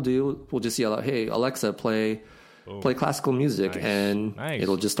all we'll just yell out, "Hey, Alexa, play classical music," and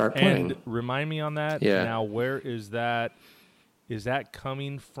it'll just start playing. And remind me on that. Yeah. Now, where is that? Is that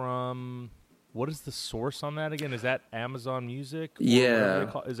coming from? What is the source on that again? Is that Amazon Music?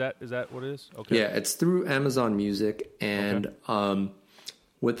 Yeah. Is that what it is? Okay. Yeah, it's through Amazon Music, and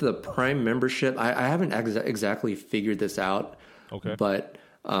with the Prime membership, I haven't exactly figured this out. Okay. But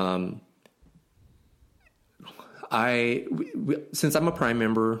since I'm a Prime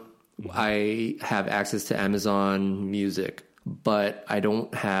member, I have access to Amazon Music, but I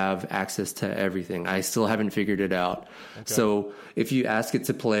don't have access to everything. I still haven't figured it out. Okay. So if you ask it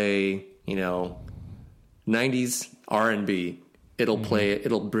to play, 90s R&B, it'll play it.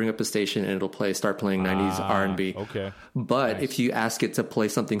 It'll bring up a station and it'll start playing 90s R&B. Okay. But if you ask it to play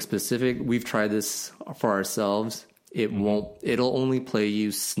something specific, we've tried this for ourselves. It won't. It'll only play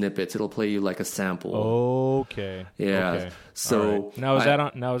you snippets. It'll play you like a sample. Okay. Yeah. Okay. So right. Now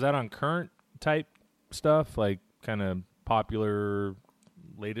is that on current type stuff, like kind of popular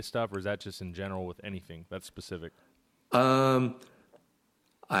latest stuff, or is that just in general with anything that's specific?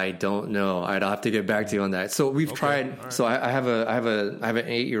 I don't know. I'd have to get back to you on that. So we've tried. Right. So I have an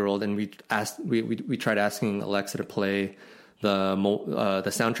 8-year-old, and we tried asking Alexa to play the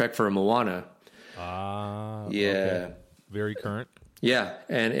soundtrack for Moana. Yeah. Okay. Very current. Yeah,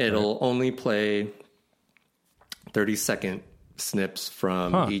 and it'll only play 30-second snips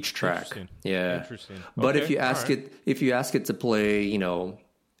from each track. Interesting. Yeah. Interesting. But if you ask it to play,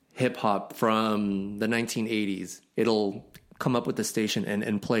 hip hop from the 1980s, it'll come up with the station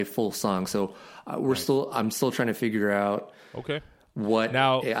and play full song. So I'm still trying to figure out what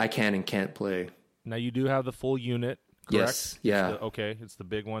now I can and can't play. Now you do have the full unit, correct? Yes. Yeah. It's the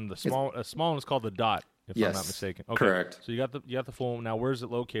big one. The small one is called the Dot, if I'm not mistaken. Okay. Correct. So you got the full one. Now where is it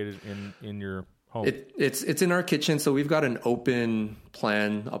located in your home? It's in our kitchen. So we've got an open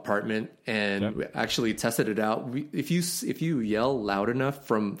plan apartment, and we actually tested it out. If you yell loud enough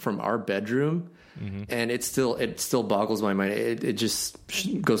from our bedroom, and it still boggles my mind. It just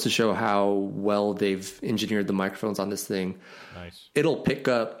goes to show how well they've engineered the microphones on this thing. Nice. It'll pick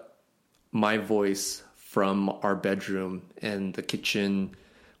up my voice from our bedroom, and the kitchen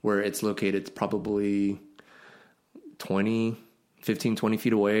where it's located, it's probably 20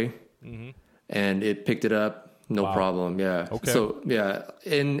 feet away. Mm-hmm. And it picked it up, no problem. Yeah. Okay. So yeah,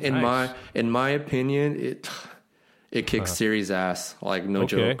 in my opinion, it kicks Siri's ass, like no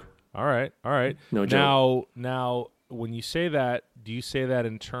joke. All right. No joke. Now, when you say that, do you say that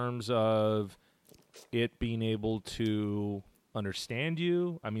in terms of it being able to understand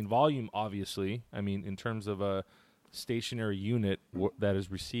you? I mean, volume, obviously. I mean, in terms of a stationary unit that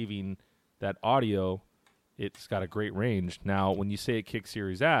is receiving that audio, it's got a great range. Now, when you say it kicks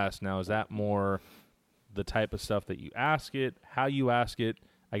Siri's ass, now is that more the type of stuff that you ask it, how you ask it?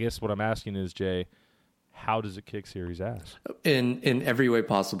 I guess what I'm asking is, Jay, how does it kick Siri's ass? In every way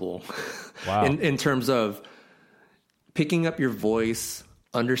possible. Wow. In terms of picking up your voice,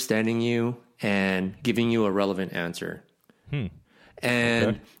 understanding you, and giving you a relevant answer.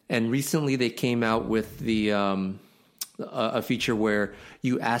 And recently they came out with the a feature where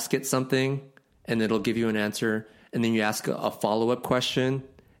you ask it something and it'll give you an answer, and then you ask a follow-up question.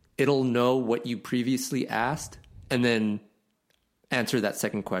 It'll know what you previously asked and then answer that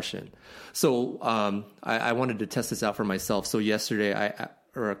second question. So I wanted to test this out for myself. So yesterday,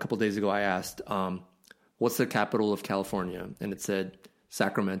 or a couple days ago, I asked, what's the capital of California? And it said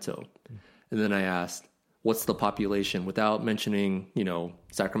Sacramento. And then I asked, what's the population, without mentioning,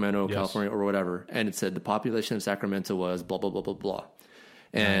 Sacramento, Yes. California, or whatever. And it said the population of Sacramento was blah, blah, blah, blah, blah.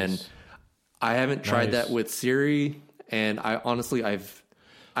 And Nice. I haven't tried Nice. that with Siri. And I honestly, I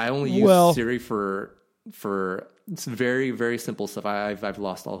only use Siri for it's very, very simple stuff. I've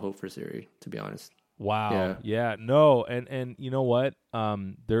lost all hope for Siri, to be honest. Wow. Yeah. No. And you know what?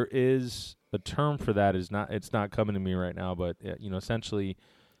 There is a term for that. It's not coming to me right now, but essentially,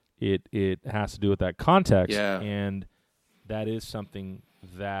 it has to do with that context. Yeah. And that is something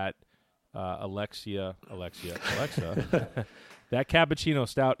that Alexa, that cappuccino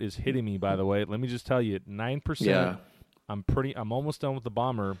stout is hitting me. By the way, let me just tell you, 9%. Yeah. I'm almost done with the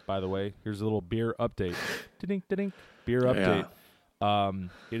bomber, by the way. Here's a little beer update. Ding, ding, beer update.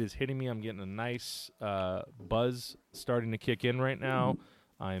 It is hitting me. I'm getting a nice buzz starting to kick in right now.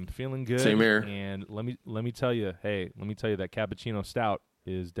 I'm feeling good. Same here. And let me tell you that cappuccino stout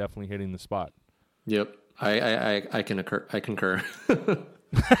is definitely hitting the spot. Yep. I concur. There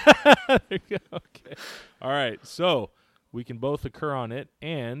you go. Okay. All right. So we can both occur on it,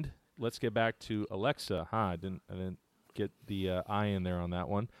 and let's get back to Alexa. I didn't get the I in there on that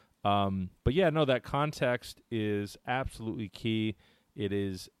one. But yeah, no, that context is absolutely key. It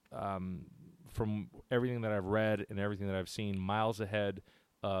is, from everything that I've read and everything that I've seen, miles ahead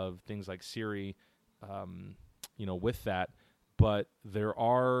of things like Siri, with that. But there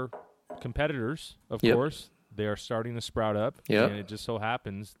are competitors, of Yep. course. They are starting to sprout up. Yep. And it just so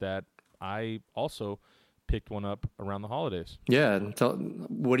happens that I also picked one up around the holidays. Yeah.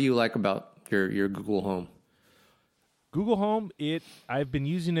 What do you like about your Google Home? Google Home, I've been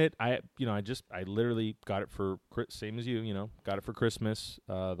using it. I literally got it for same as you. Got it for Christmas.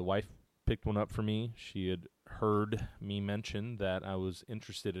 The wife picked one up for me. She had heard me mention that I was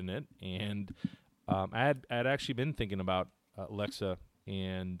interested in it, and I had actually been thinking about Alexa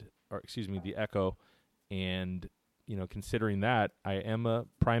the Echo, and considering that I am a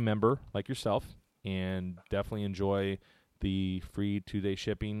Prime member like yourself, and definitely enjoy the free 2-day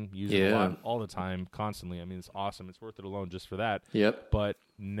shipping, use it a lot, all the time, constantly. I mean, it's awesome. It's worth it alone just for that. Yep. But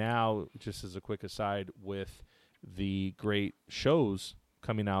now, just as a quick aside, with the great shows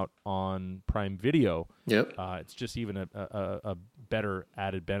coming out on Prime Video, Yep. it's just even a better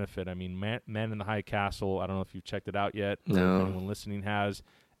added benefit. I mean, Man in the High Castle, I don't know if you've checked it out yet. No. If anyone listening has.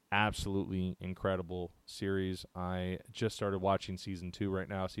 Absolutely incredible series. I just started watching season 2 right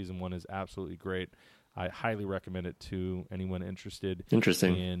now. Season 1 is absolutely great. I highly recommend it to anyone interested.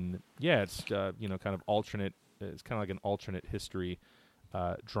 Interesting. It's kind of alternate. It's kind of like an alternate history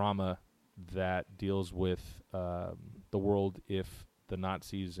drama that deals with the world if the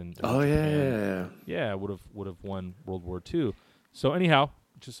Nazis and Japan, would have won World War II. So anyhow,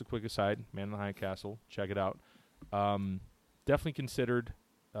 just a quick aside: Man in the High Castle. Check it out. Definitely considered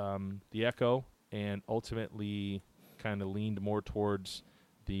the Echo, and ultimately kind of leaned more towards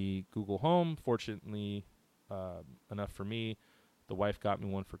the Google Home. Fortunately enough for me, the wife got me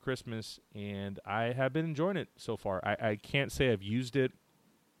one for Christmas, and I have been enjoying it so far. I can't say I've used it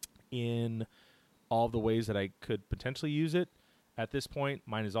in all the ways that I could potentially use it at this point.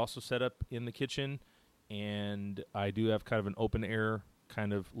 Mine is also set up in the kitchen, and I do have kind of an open air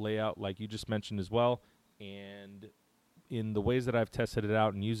kind of layout like you just mentioned as well. And in the ways that I've tested it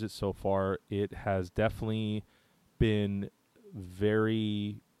out and used it so far, it has definitely been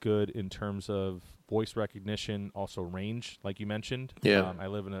very good in terms of voice recognition, also range, like you mentioned. Yeah. I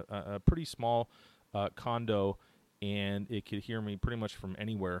live in a pretty small condo, and it could hear me pretty much from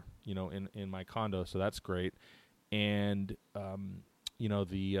anywhere, in my condo, so that's great. And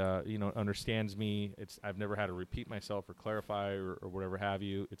understands me. I've never had to repeat myself or clarify or whatever have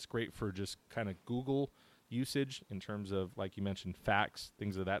you. It's great for just kind of Google usage in terms of, like you mentioned, facts,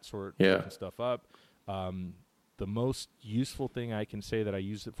 things of that sort, looking stuff up. The most useful thing I can say that I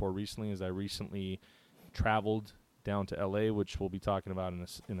used it for recently is I recently traveled down to LA, which we'll be talking about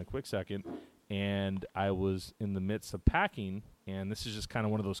in a quick second, and I was in the midst of packing, and this is just kind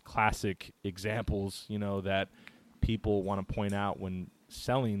of one of those classic examples, that people want to point out when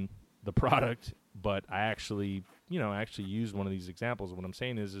selling the product, but I actually used one of these examples. What I'm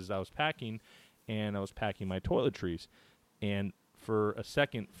saying is I was packing, and I was packing my toiletries, and for a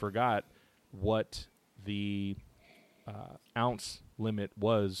second forgot what the ounce limit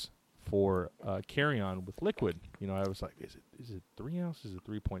was for carry-on with liquid. I was like, is it 3 ounces? Is it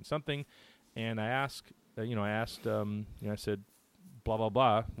 3 point something? And I asked, I said, blah blah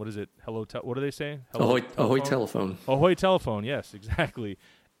blah. What is it? What do they say? Ahoy telephone. Ahoy telephone. Yes, exactly.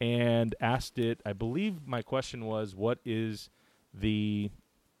 And asked it. I believe my question was, what is the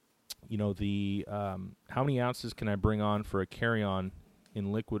how many ounces can I bring on for a carry-on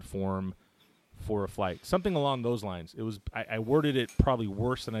in liquid form for a flight? Something along those lines. It was. I worded it probably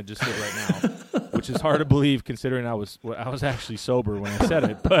worse than I just did right now, which is hard to believe considering I was actually sober when I said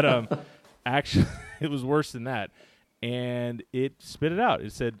it. But actually, it was worse than that. And it spit it out.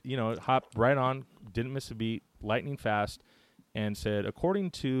 It said, it hopped right on, didn't miss a beat, lightning fast, and said,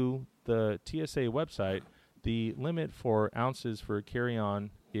 according to the TSA website, the limit for ounces for a carry-on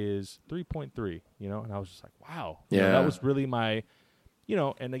is 3.3, and I was just like, wow. Yeah. That was really my,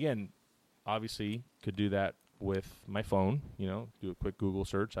 and again, obviously could do that with my phone, do a quick Google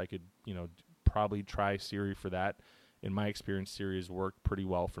search. I could, probably try Siri for that. In my experience, Siri has worked pretty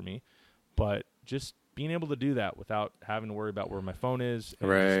well for me. But just being able to do that without having to worry about where my phone is, and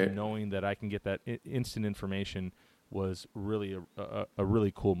just knowing that I can get that instant information was really a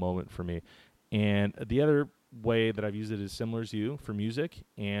really cool moment for me. And the other way that I've used it is similar to you for music.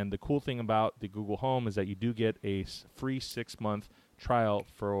 And the cool thing about the Google Home is that you do get a free 6-month trial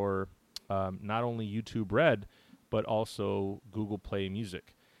for not only YouTube Red, but also Google Play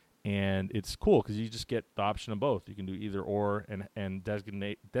Music. And it's cool because you just get the option of both. You can do either or and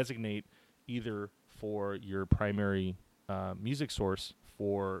designate either for your primary music source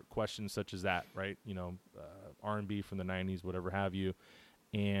for questions such as that, right? R&B from the 90s, whatever have you.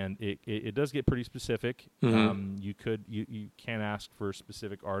 And it does get pretty specific. Mm-hmm. You can ask for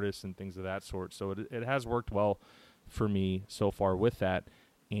specific artists and things of that sort. So it has worked well for me so far with that.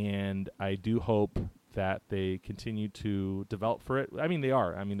 And I do hope that they continue to develop for it. I mean, they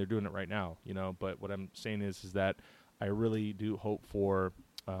are. I mean, they're doing it right now, But what I'm saying is that I really do hope for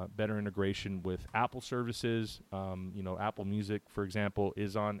better integration with Apple services. Apple Music, for example,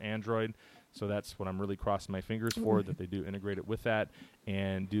 is on Android. So that's what I'm really crossing my fingers for, that they do integrate it with that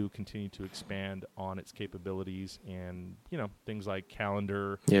and do continue to expand on its capabilities and, things like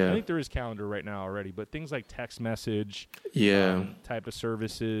calendar. Yeah. I think there is calendar right now already, but things like text message type of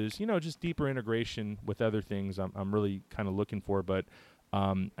services, just deeper integration with other things I'm really kind of looking for. But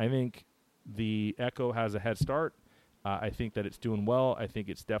I think the Echo has a head start. I think that it's doing well. I think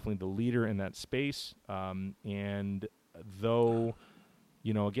it's definitely the leader in that space. And though...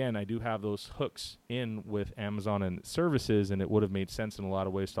 again, I do have those hooks in with Amazon and its services, and it would have made sense in a lot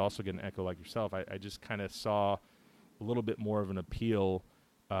of ways to also get an Echo like yourself. I just kind of saw a little bit more of an appeal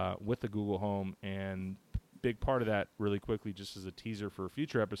with the Google Home, and big part of that, really quickly, just as a teaser for a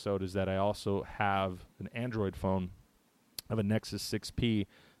future episode, is that I also have an Android phone. I have a Nexus 6P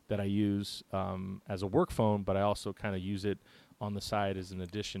that I use as a work phone, but I also kind of use it on the side as an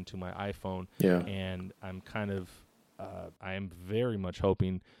addition to my iPhone. Yeah. And I'm kind of... I am very much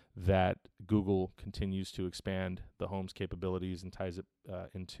hoping that Google continues to expand the Home's capabilities and ties it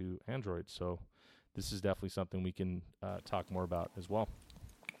into Android. So this is definitely something we can talk more about as well.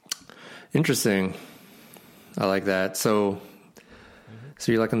 Interesting. I like that. So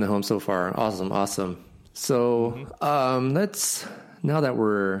you're liking the Home so far. Awesome. So let's, now that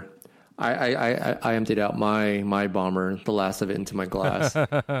I emptied out my bomber, the last of it, into my glass.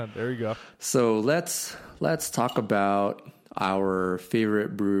 There you go. So let's talk about our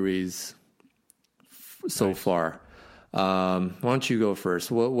favorite breweries so far. Why don't you go first?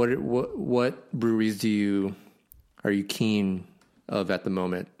 What breweries are you keen of at the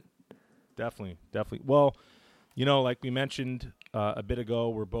moment? Definitely. Well, like we mentioned a bit ago,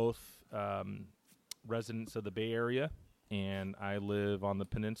 we're both residents of the Bay Area, and I live on the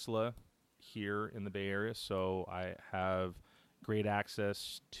peninsula here in the Bay Area, so I have great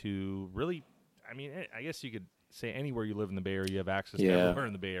access to really, I guess you could say anywhere you live in the Bay Area, you have access to everywhere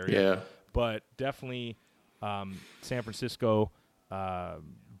in the Bay Area. Yeah. But definitely San Francisco,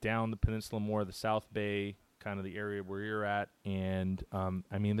 down the peninsula more, the South Bay, kind of the area where you're at. And,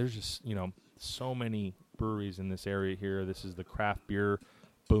 there's just, so many breweries in this area here. This is the craft beer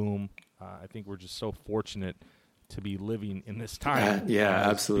boom. I think we're just so fortunate to be living in this time.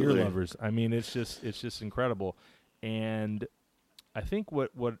 Absolutely. Beer lovers. It's just incredible. And I think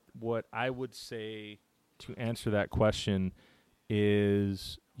what I would say to answer that question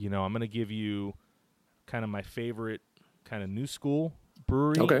is, I'm going to give you kind of my favorite kind of new school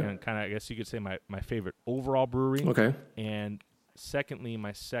brewery, Okay. and kind of, I guess you could say my favorite overall brewery. Okay. And secondly,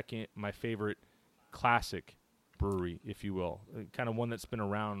 my favorite classic brewery, if you will, kind of one that's been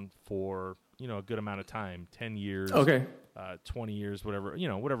around for, a good amount of time, 10 years, Okay. 20 years, whatever,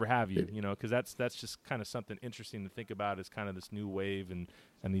 whatever have you, because that's just kind of something interesting to think about, is kind of this new wave and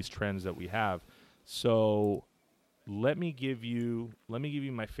these trends that we have. So let me give you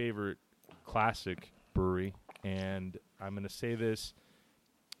my favorite classic brewery, and I'm going to say this,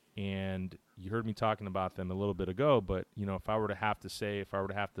 and you heard me talking about them a little bit ago, but if I were to have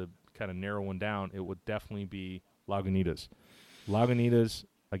to kind of narrow one down, it would definitely be Lagunitas. Lagunitas,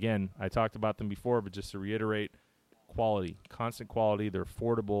 again, I talked about them before, but just to reiterate, quality, constant quality. They're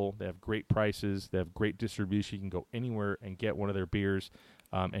affordable. They have great prices. They have great distribution. You can go anywhere and get one of their beers,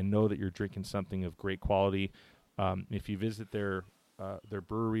 and know that you're drinking something of great quality. If you visit their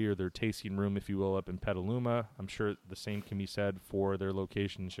brewery or their tasting room, if you will, up in Petaluma, I'm sure the same can be said for their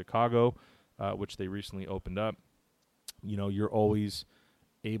location in Chicago, which they recently opened up. You're always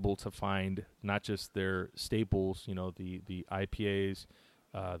able to find not just their staples, the IPAs,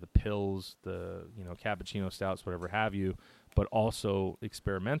 the pills, the cappuccino stouts, whatever have you, but also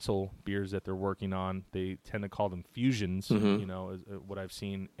experimental beers that they're working on. They tend to call them fusions, is what I've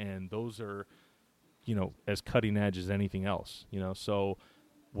seen, and those are as cutting edge as anything else. So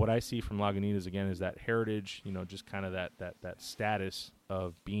what I see from Lagunitas again is that heritage, just kind of that status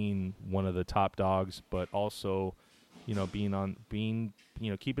of being one of the top dogs, but also keeping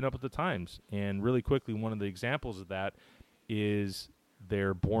up with the times. And really quickly, one of the examples of that is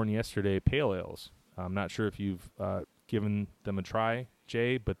their Born Yesterday Pale Ales. I'm not sure if you've given them a try,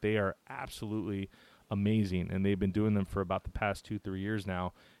 Jay, but they are absolutely amazing, and they've been doing them for about the past 2-3 years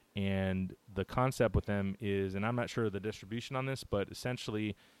now. And the concept with them is, and I'm not sure of the distribution on this, but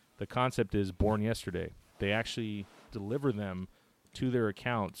essentially the concept is Born Yesterday. They actually deliver them to their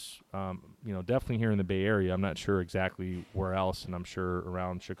accounts, definitely here in the Bay Area. I'm not sure exactly where else, and I'm sure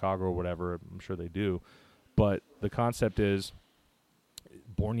around Chicago or whatever, I'm sure they do. But the concept is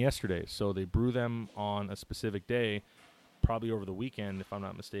Born Yesterday. So they brew them on a specific day, probably over the weekend, if I'm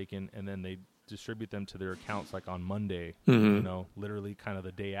not mistaken, and then they distribute them to their accounts like on Monday, literally kind of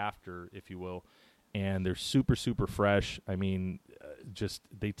the day after, if you will. And they're super, super fresh. I mean, just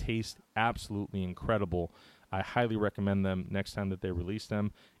they taste absolutely incredible. I highly recommend them next time that they release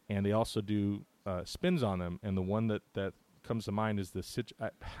them. And they also do spins on them. And the one that comes to mind is the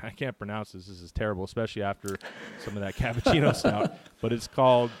I can't pronounce this. This is terrible, especially after some of that cappuccino stout. But it's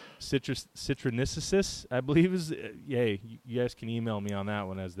called Citronicis, I believe is. Yay, you guys can email me on that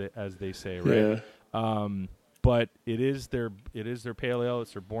one, as they say, right? Yeah. But it is their pale ale.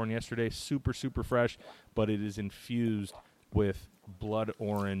 It's their Born Yesterday, super, super fresh, but it is infused with blood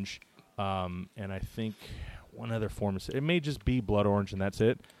orange, and I think one other form. It may just be blood orange, and that's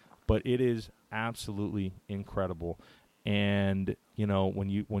it. But it is absolutely incredible. And when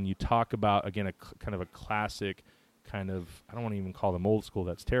you talk about, again, kind of a classic, kind of, I don't want to even call them old school.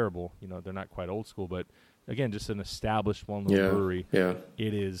 That's terrible. They're not quite old school, but again, just an established, well-known brewery. Yeah.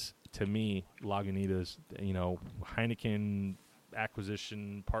 It is, to me, Lagunitas. Heineken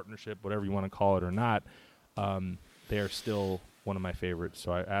acquisition, partnership, whatever you want to call it or not. They are still one of my favorites.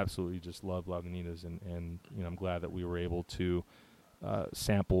 So I absolutely just love Lagunitas, and I'm glad that we were able to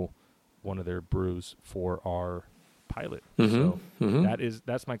sample one of their brews for our pilot. So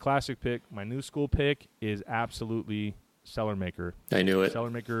that's my classic pick. My new school pick is absolutely Cellar Maker. I knew it. Cellar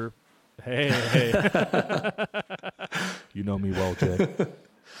Maker. Hey. You know me well, Jay.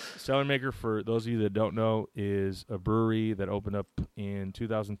 Cellar Maker, for those of you that don't know, is a brewery that opened up in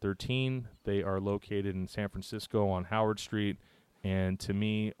 2013. They are located in San Francisco on Howard Street, and to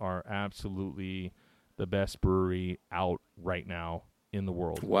me are absolutely the best brewery out right now in the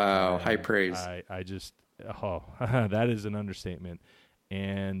world. Wow, high praise. I just, that is an understatement.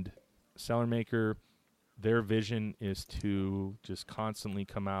 And Cellar Maker, their vision is to just constantly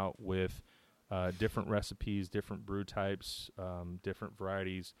come out with different recipes, different brew types, different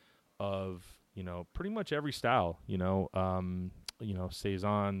varieties of, pretty much every style,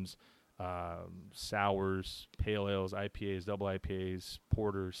 saisons, sours, pale ales, IPAs, double IPAs,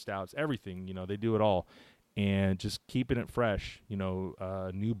 porters, stouts, everything, they do it all. And just keeping it fresh,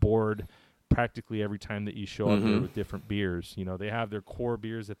 new board practically every time that you show up there with different beers. They have their core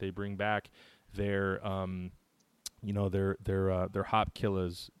beers that they bring back, their their hop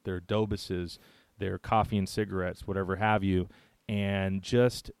killas, their dobuses, their coffee and cigarettes, whatever have you. And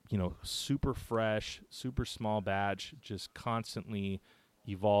just, super fresh, super small batch, just constantly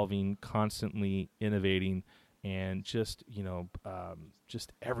evolving, constantly innovating, and just,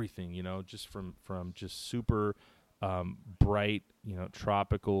 just everything, just from just super bright,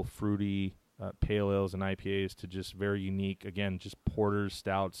 tropical, fruity pale ales and IPAs to just very unique, again, just porters,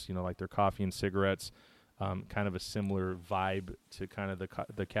 stouts, like their coffee and cigarettes, kind of a similar vibe to kind of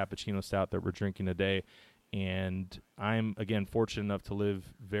the cappuccino stout that we're drinking today. And I'm, again, fortunate enough to live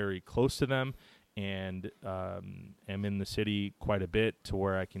very close to them and am in the city quite a bit to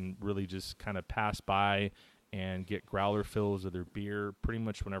where I can really just kind of pass by and get growler fills of their beer pretty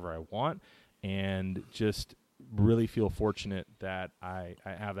much whenever I want, and just really feel fortunate that I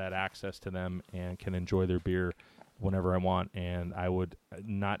have that access to them and can enjoy their beer whenever I want. And I would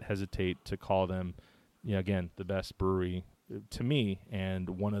not hesitate to call them, again, the best brewery to me, and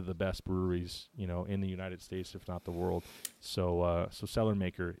one of the best breweries, in the United States, if not the world. So Cellar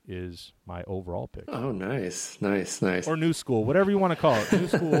Maker is my overall pick. Oh, nice. Or New School, whatever you want to call it. New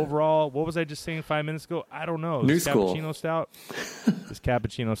School overall. What was I just saying 5 minutes ago? I don't know. New School. Cappuccino Stout. This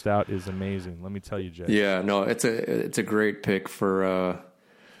cappuccino stout is amazing. Let me tell you, Jay. Yeah, no, it's a great pick for a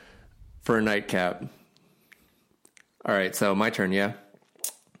nightcap. All right, so my turn, yeah.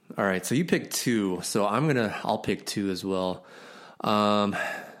 All right, so you picked two, so I'll pick two as well. I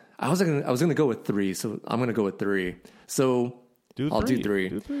was gonna go with three, so I'm gonna go with three. So I'll do three.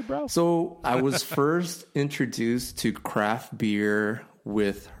 Do three, bro. So I was first introduced to craft beer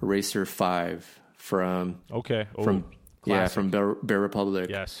with Racer 5 from Bear Republic.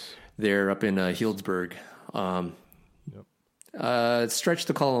 Yes, they're up in Healdsburg. Stretch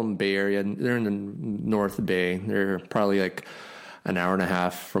to call them Bay Area. They're in the North Bay. They're probably like an hour and a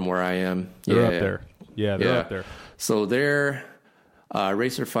half from where I am. They're up there. Yeah, they're up there. So their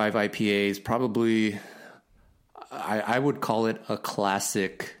Racer 5 IPA is probably, I would call it a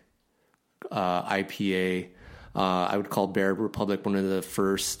classic IPA. I would call Bear Republic one of the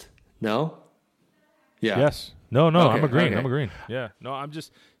first. No? Yeah. Yes. No, okay, I'm agreeing. Okay. I'm agreeing. Yeah. No, I'm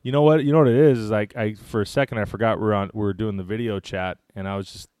just, you know what it is like, I for a second I forgot we were doing the video chat, and I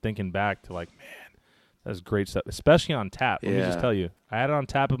was just thinking back to like, man, that's great stuff, especially on tap. Let me just tell you, I had it on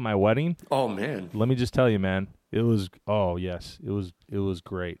tap at my wedding. Oh man, let me just tell you, man, it was. Oh yes, it was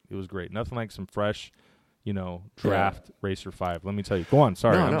great. It was great. Nothing like some fresh, draft Racer 5. Let me tell you. Go on.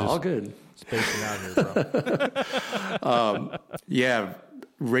 Sorry, I'm just all good. Spacing out here, bro. Yeah,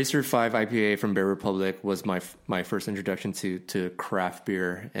 Racer 5 IPA from Bear Republic was my first introduction to craft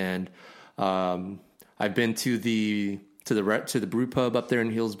beer, and I've been to the brew pub up there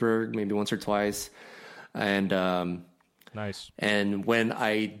in Healdsburg maybe once or twice. And nice. And when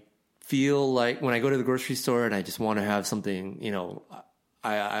I feel like when I go to the grocery store and I just want to have something,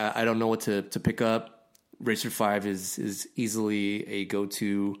 I don't know what to pick up, Racer 5 is easily a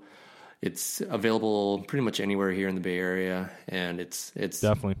go-to. It's available pretty much anywhere here in the Bay Area, and it's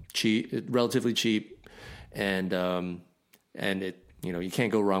definitely cheap, relatively cheap, and it you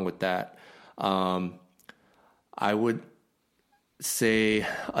can't go wrong with that. I would say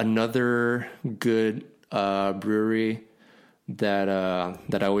another good brewery that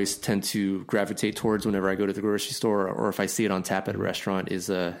I always tend to gravitate towards whenever I go to the grocery store, or if I see it on tap at a restaurant, is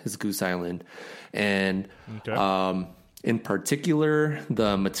Goose Island, and in particular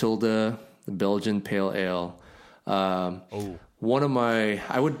the Matilda, the Belgian Pale Ale. One of my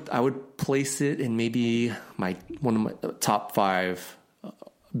I would place it in maybe one of my top 5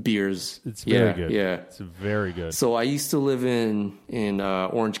 beers. It's very good. Yeah, it's very good. So I used to live in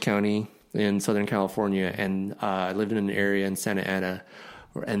Orange County in Southern California, and I lived in an area in Santa Ana,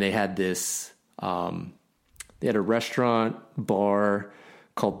 and they had this. They had a restaurant bar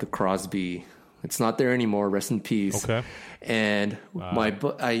called the Crosby. It's not there anymore. Rest in peace. Okay. And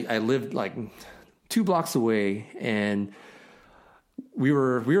I lived like 2 blocks away, and we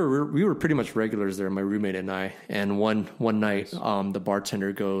were pretty much regulars there, my roommate and I. And one night, the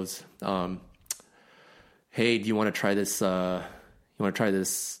bartender goes, "Hey, do you want to try this? You want to try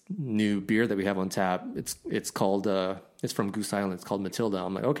this new beer that we have on tap? It's called it's from Goose Island. It's called Matilda."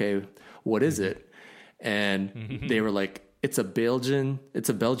 I'm like, "Okay, what is it?" And they were like, "It's a Belgian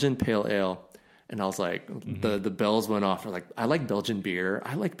Pale Ale." And I was like, the bells went off. They're like, "I like Belgian beer.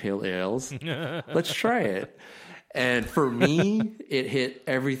 I like pale ales. Let's try it." And for me, it hit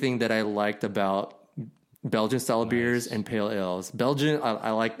everything that I liked about Belgian style beers and pale ales. Belgian,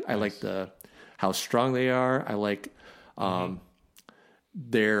 I like how strong they are. I like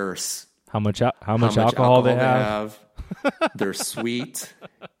their how much alcohol they have. They're sweet.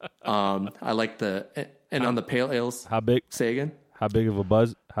 I like and on the pale ales. How big? Say again. How big of a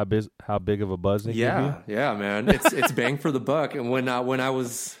buzz? How big of a buzz? Yeah, man. It's bang for the buck. And when I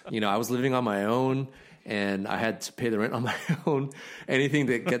was I was living on my own, and I had to pay the rent on my own. Anything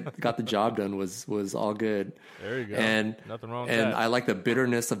that got the job done was all good. There you go. And nothing wrong with and that. I like the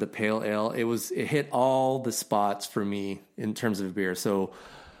bitterness of the pale ale. It hit all the spots for me in terms of beer. So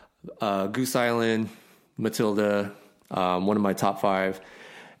Goose Island, Matilda, one of my top 5,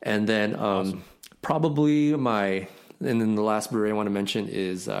 and then probably and then the last brewery I want to mention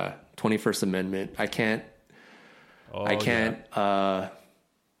is 21st Amendment. I can't go. I can't.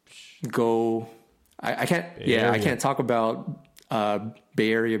 I can't talk about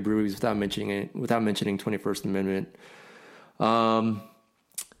Bay Area breweries without mentioning 21st Amendment.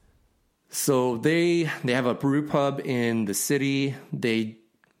 So they have a brew pub in the city. They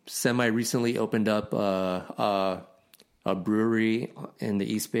semi-recently opened up a brewery in the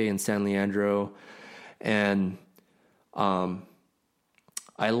East Bay in San Leandro, and I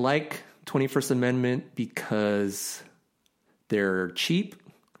like 21st Amendment because they're cheap,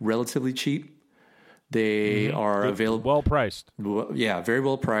 relatively cheap. They are available, well priced. Yeah, very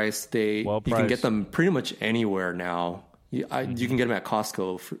well priced. You can get them pretty much anywhere now. You can get them at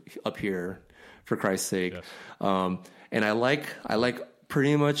Costco up here, for Christ's sake. Yes. And I like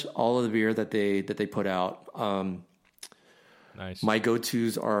pretty much all of the beer that they put out. Nice. My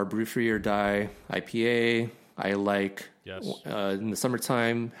go-tos are Brew Free or Die IPA. I like in the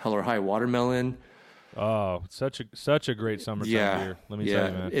summertime Hell or High Watermelon. Oh, such a great summertime beer. Let me tell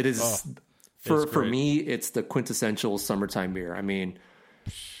you, man. It is for me. It's the quintessential summertime beer. I mean,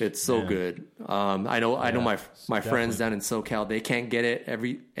 it's so good. I know my friends down in SoCal, they can't get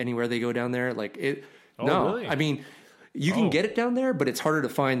it anywhere they go down there. Like it. Really? I mean, you can get it down there, but it's harder to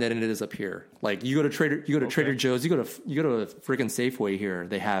find than it is up here. Like you go to Trader Joe's, you go to a freaking Safeway here.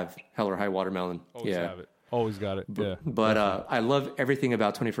 They have Hell or High Watermelon. Always have it. Always got it. Yeah. But I love everything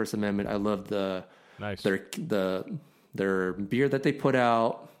about 21st Amendment. I love their beer that they put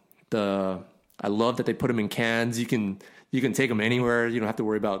out. I love that they put them in cans. You can take them anywhere. You don't have to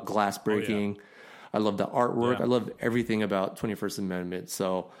worry about glass breaking. I love the artwork. I love everything about 21st Amendment.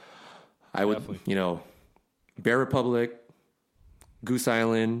 So I would, Bear Republic, Goose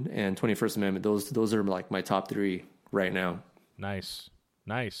Island, and 21st Amendment. Those are like my top 3 right now. Nice.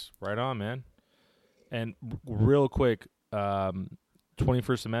 Right on, man. And real quick,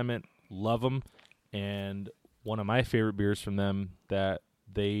 21st Amendment, love them. And one of my favorite beers from them that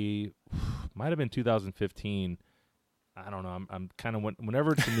they might have been 2015. I don't know. I'm kind of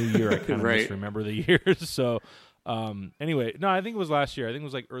whenever it's a new year, I kind of misremember the years. So anyway, no, I think it was last year. I think it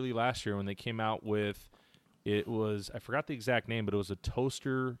was like early last year when they came out with. It was, I forgot the exact name, but it was a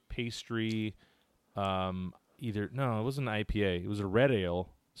toaster pastry. It wasn't an IPA. It was a red ale.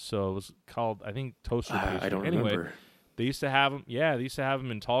 So it was called, I think, toaster pastry. I don't remember. They used to have them. Yeah, they used to have them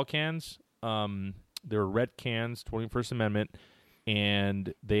in tall cans. They were red cans, 21st Amendment,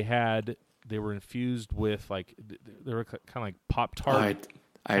 and they were infused with they were kind of like Pop-Tart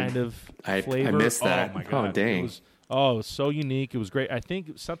flavor. I missed that. Oh my God. Oh dang. It was so unique. It was great. I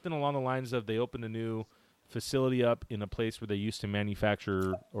think something along the lines of they opened a new facility up in a place where they used to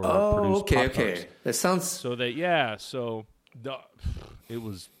manufacture or produce Pop-Tarts. Okay. That sounds it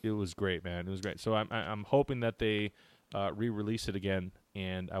was great, man. It was great. So I'm hoping that they re-release it again,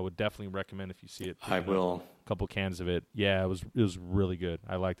 and I would definitely recommend if you see it. I will. A couple cans of it. Yeah, it was really good.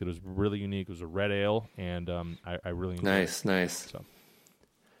 I liked it. It was really unique. It was a red ale, and I really enjoyed it. Nice. So,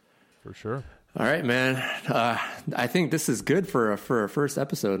 for sure. All right, man. I think this is good for a first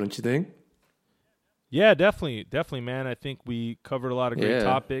episode, don't you think? Yeah, definitely, man. I think we covered a lot of great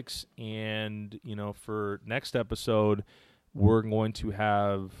topics, and for next episode, we're going to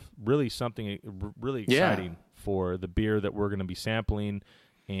have really something really exciting for the beer that we're going to be sampling.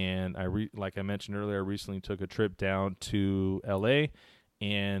 And like I mentioned earlier, I recently took a trip down to LA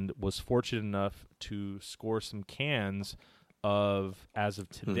and was fortunate enough to score some cans as of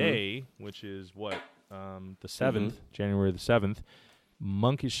today, which is the 7th, January the 7th,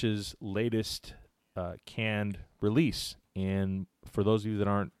 Monkish's latest canned release. And for those of you that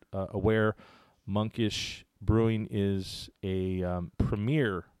aren't aware, Monkish Brewing is a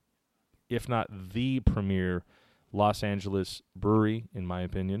premier, if not the premier, Los Angeles brewery, in my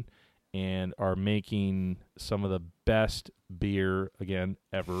opinion, and are making some of the best beer, again,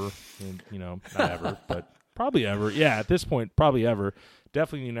 ever. And, not ever, but probably ever. Yeah, at this point, probably ever.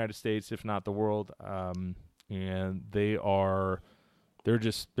 Definitely in the United States, if not the world. And they're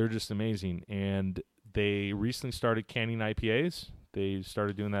just amazing. And they recently started canning IPAs. They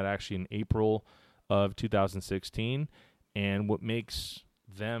started doing that actually in April of 2016. And what makes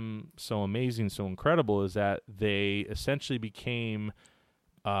them so amazing, so incredible, is that they essentially became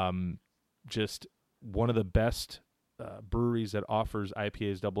just one of the best breweries that offers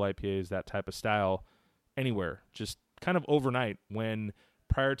IPAs, double IPAs, that type of style anywhere, just kind of overnight, when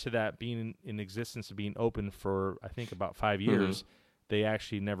prior to that being in existence and being open for, I think, about 5 years, they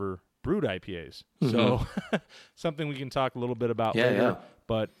actually never brewed IPAs. So something we can talk a little bit about later. Yeah.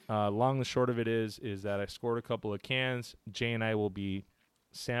 But long and short of it is that I scored a couple of cans. Jay and I will be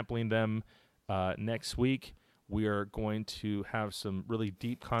sampling them next week. We are going to have some really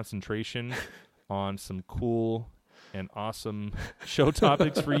deep concentration on some cool and awesome show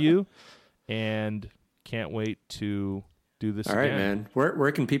topics for you, and can't wait to do this All again. right, man.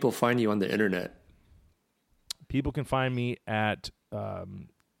 Where can people find you on the internet? People can find me at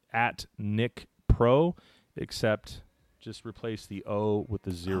Nick Pro, except just replace the O with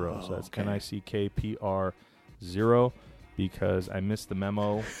the 0. So that's okay. NICKPR 0, because I missed the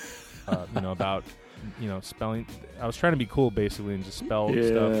memo, about, spelling. I was trying to be cool, basically, and just spell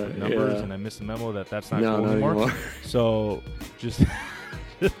stuff with numbers, and I missed the memo that's not cool anymore. So just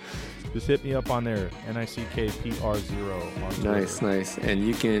hit me up on there, NICKPR 0 on Twitter. Nice. And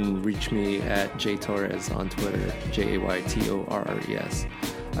you can reach me at JTorres on Twitter, JAYTORRES.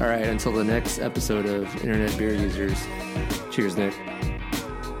 All right, until the next episode of Internet Beer Users, cheers, Nick.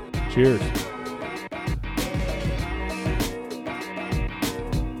 Cheers.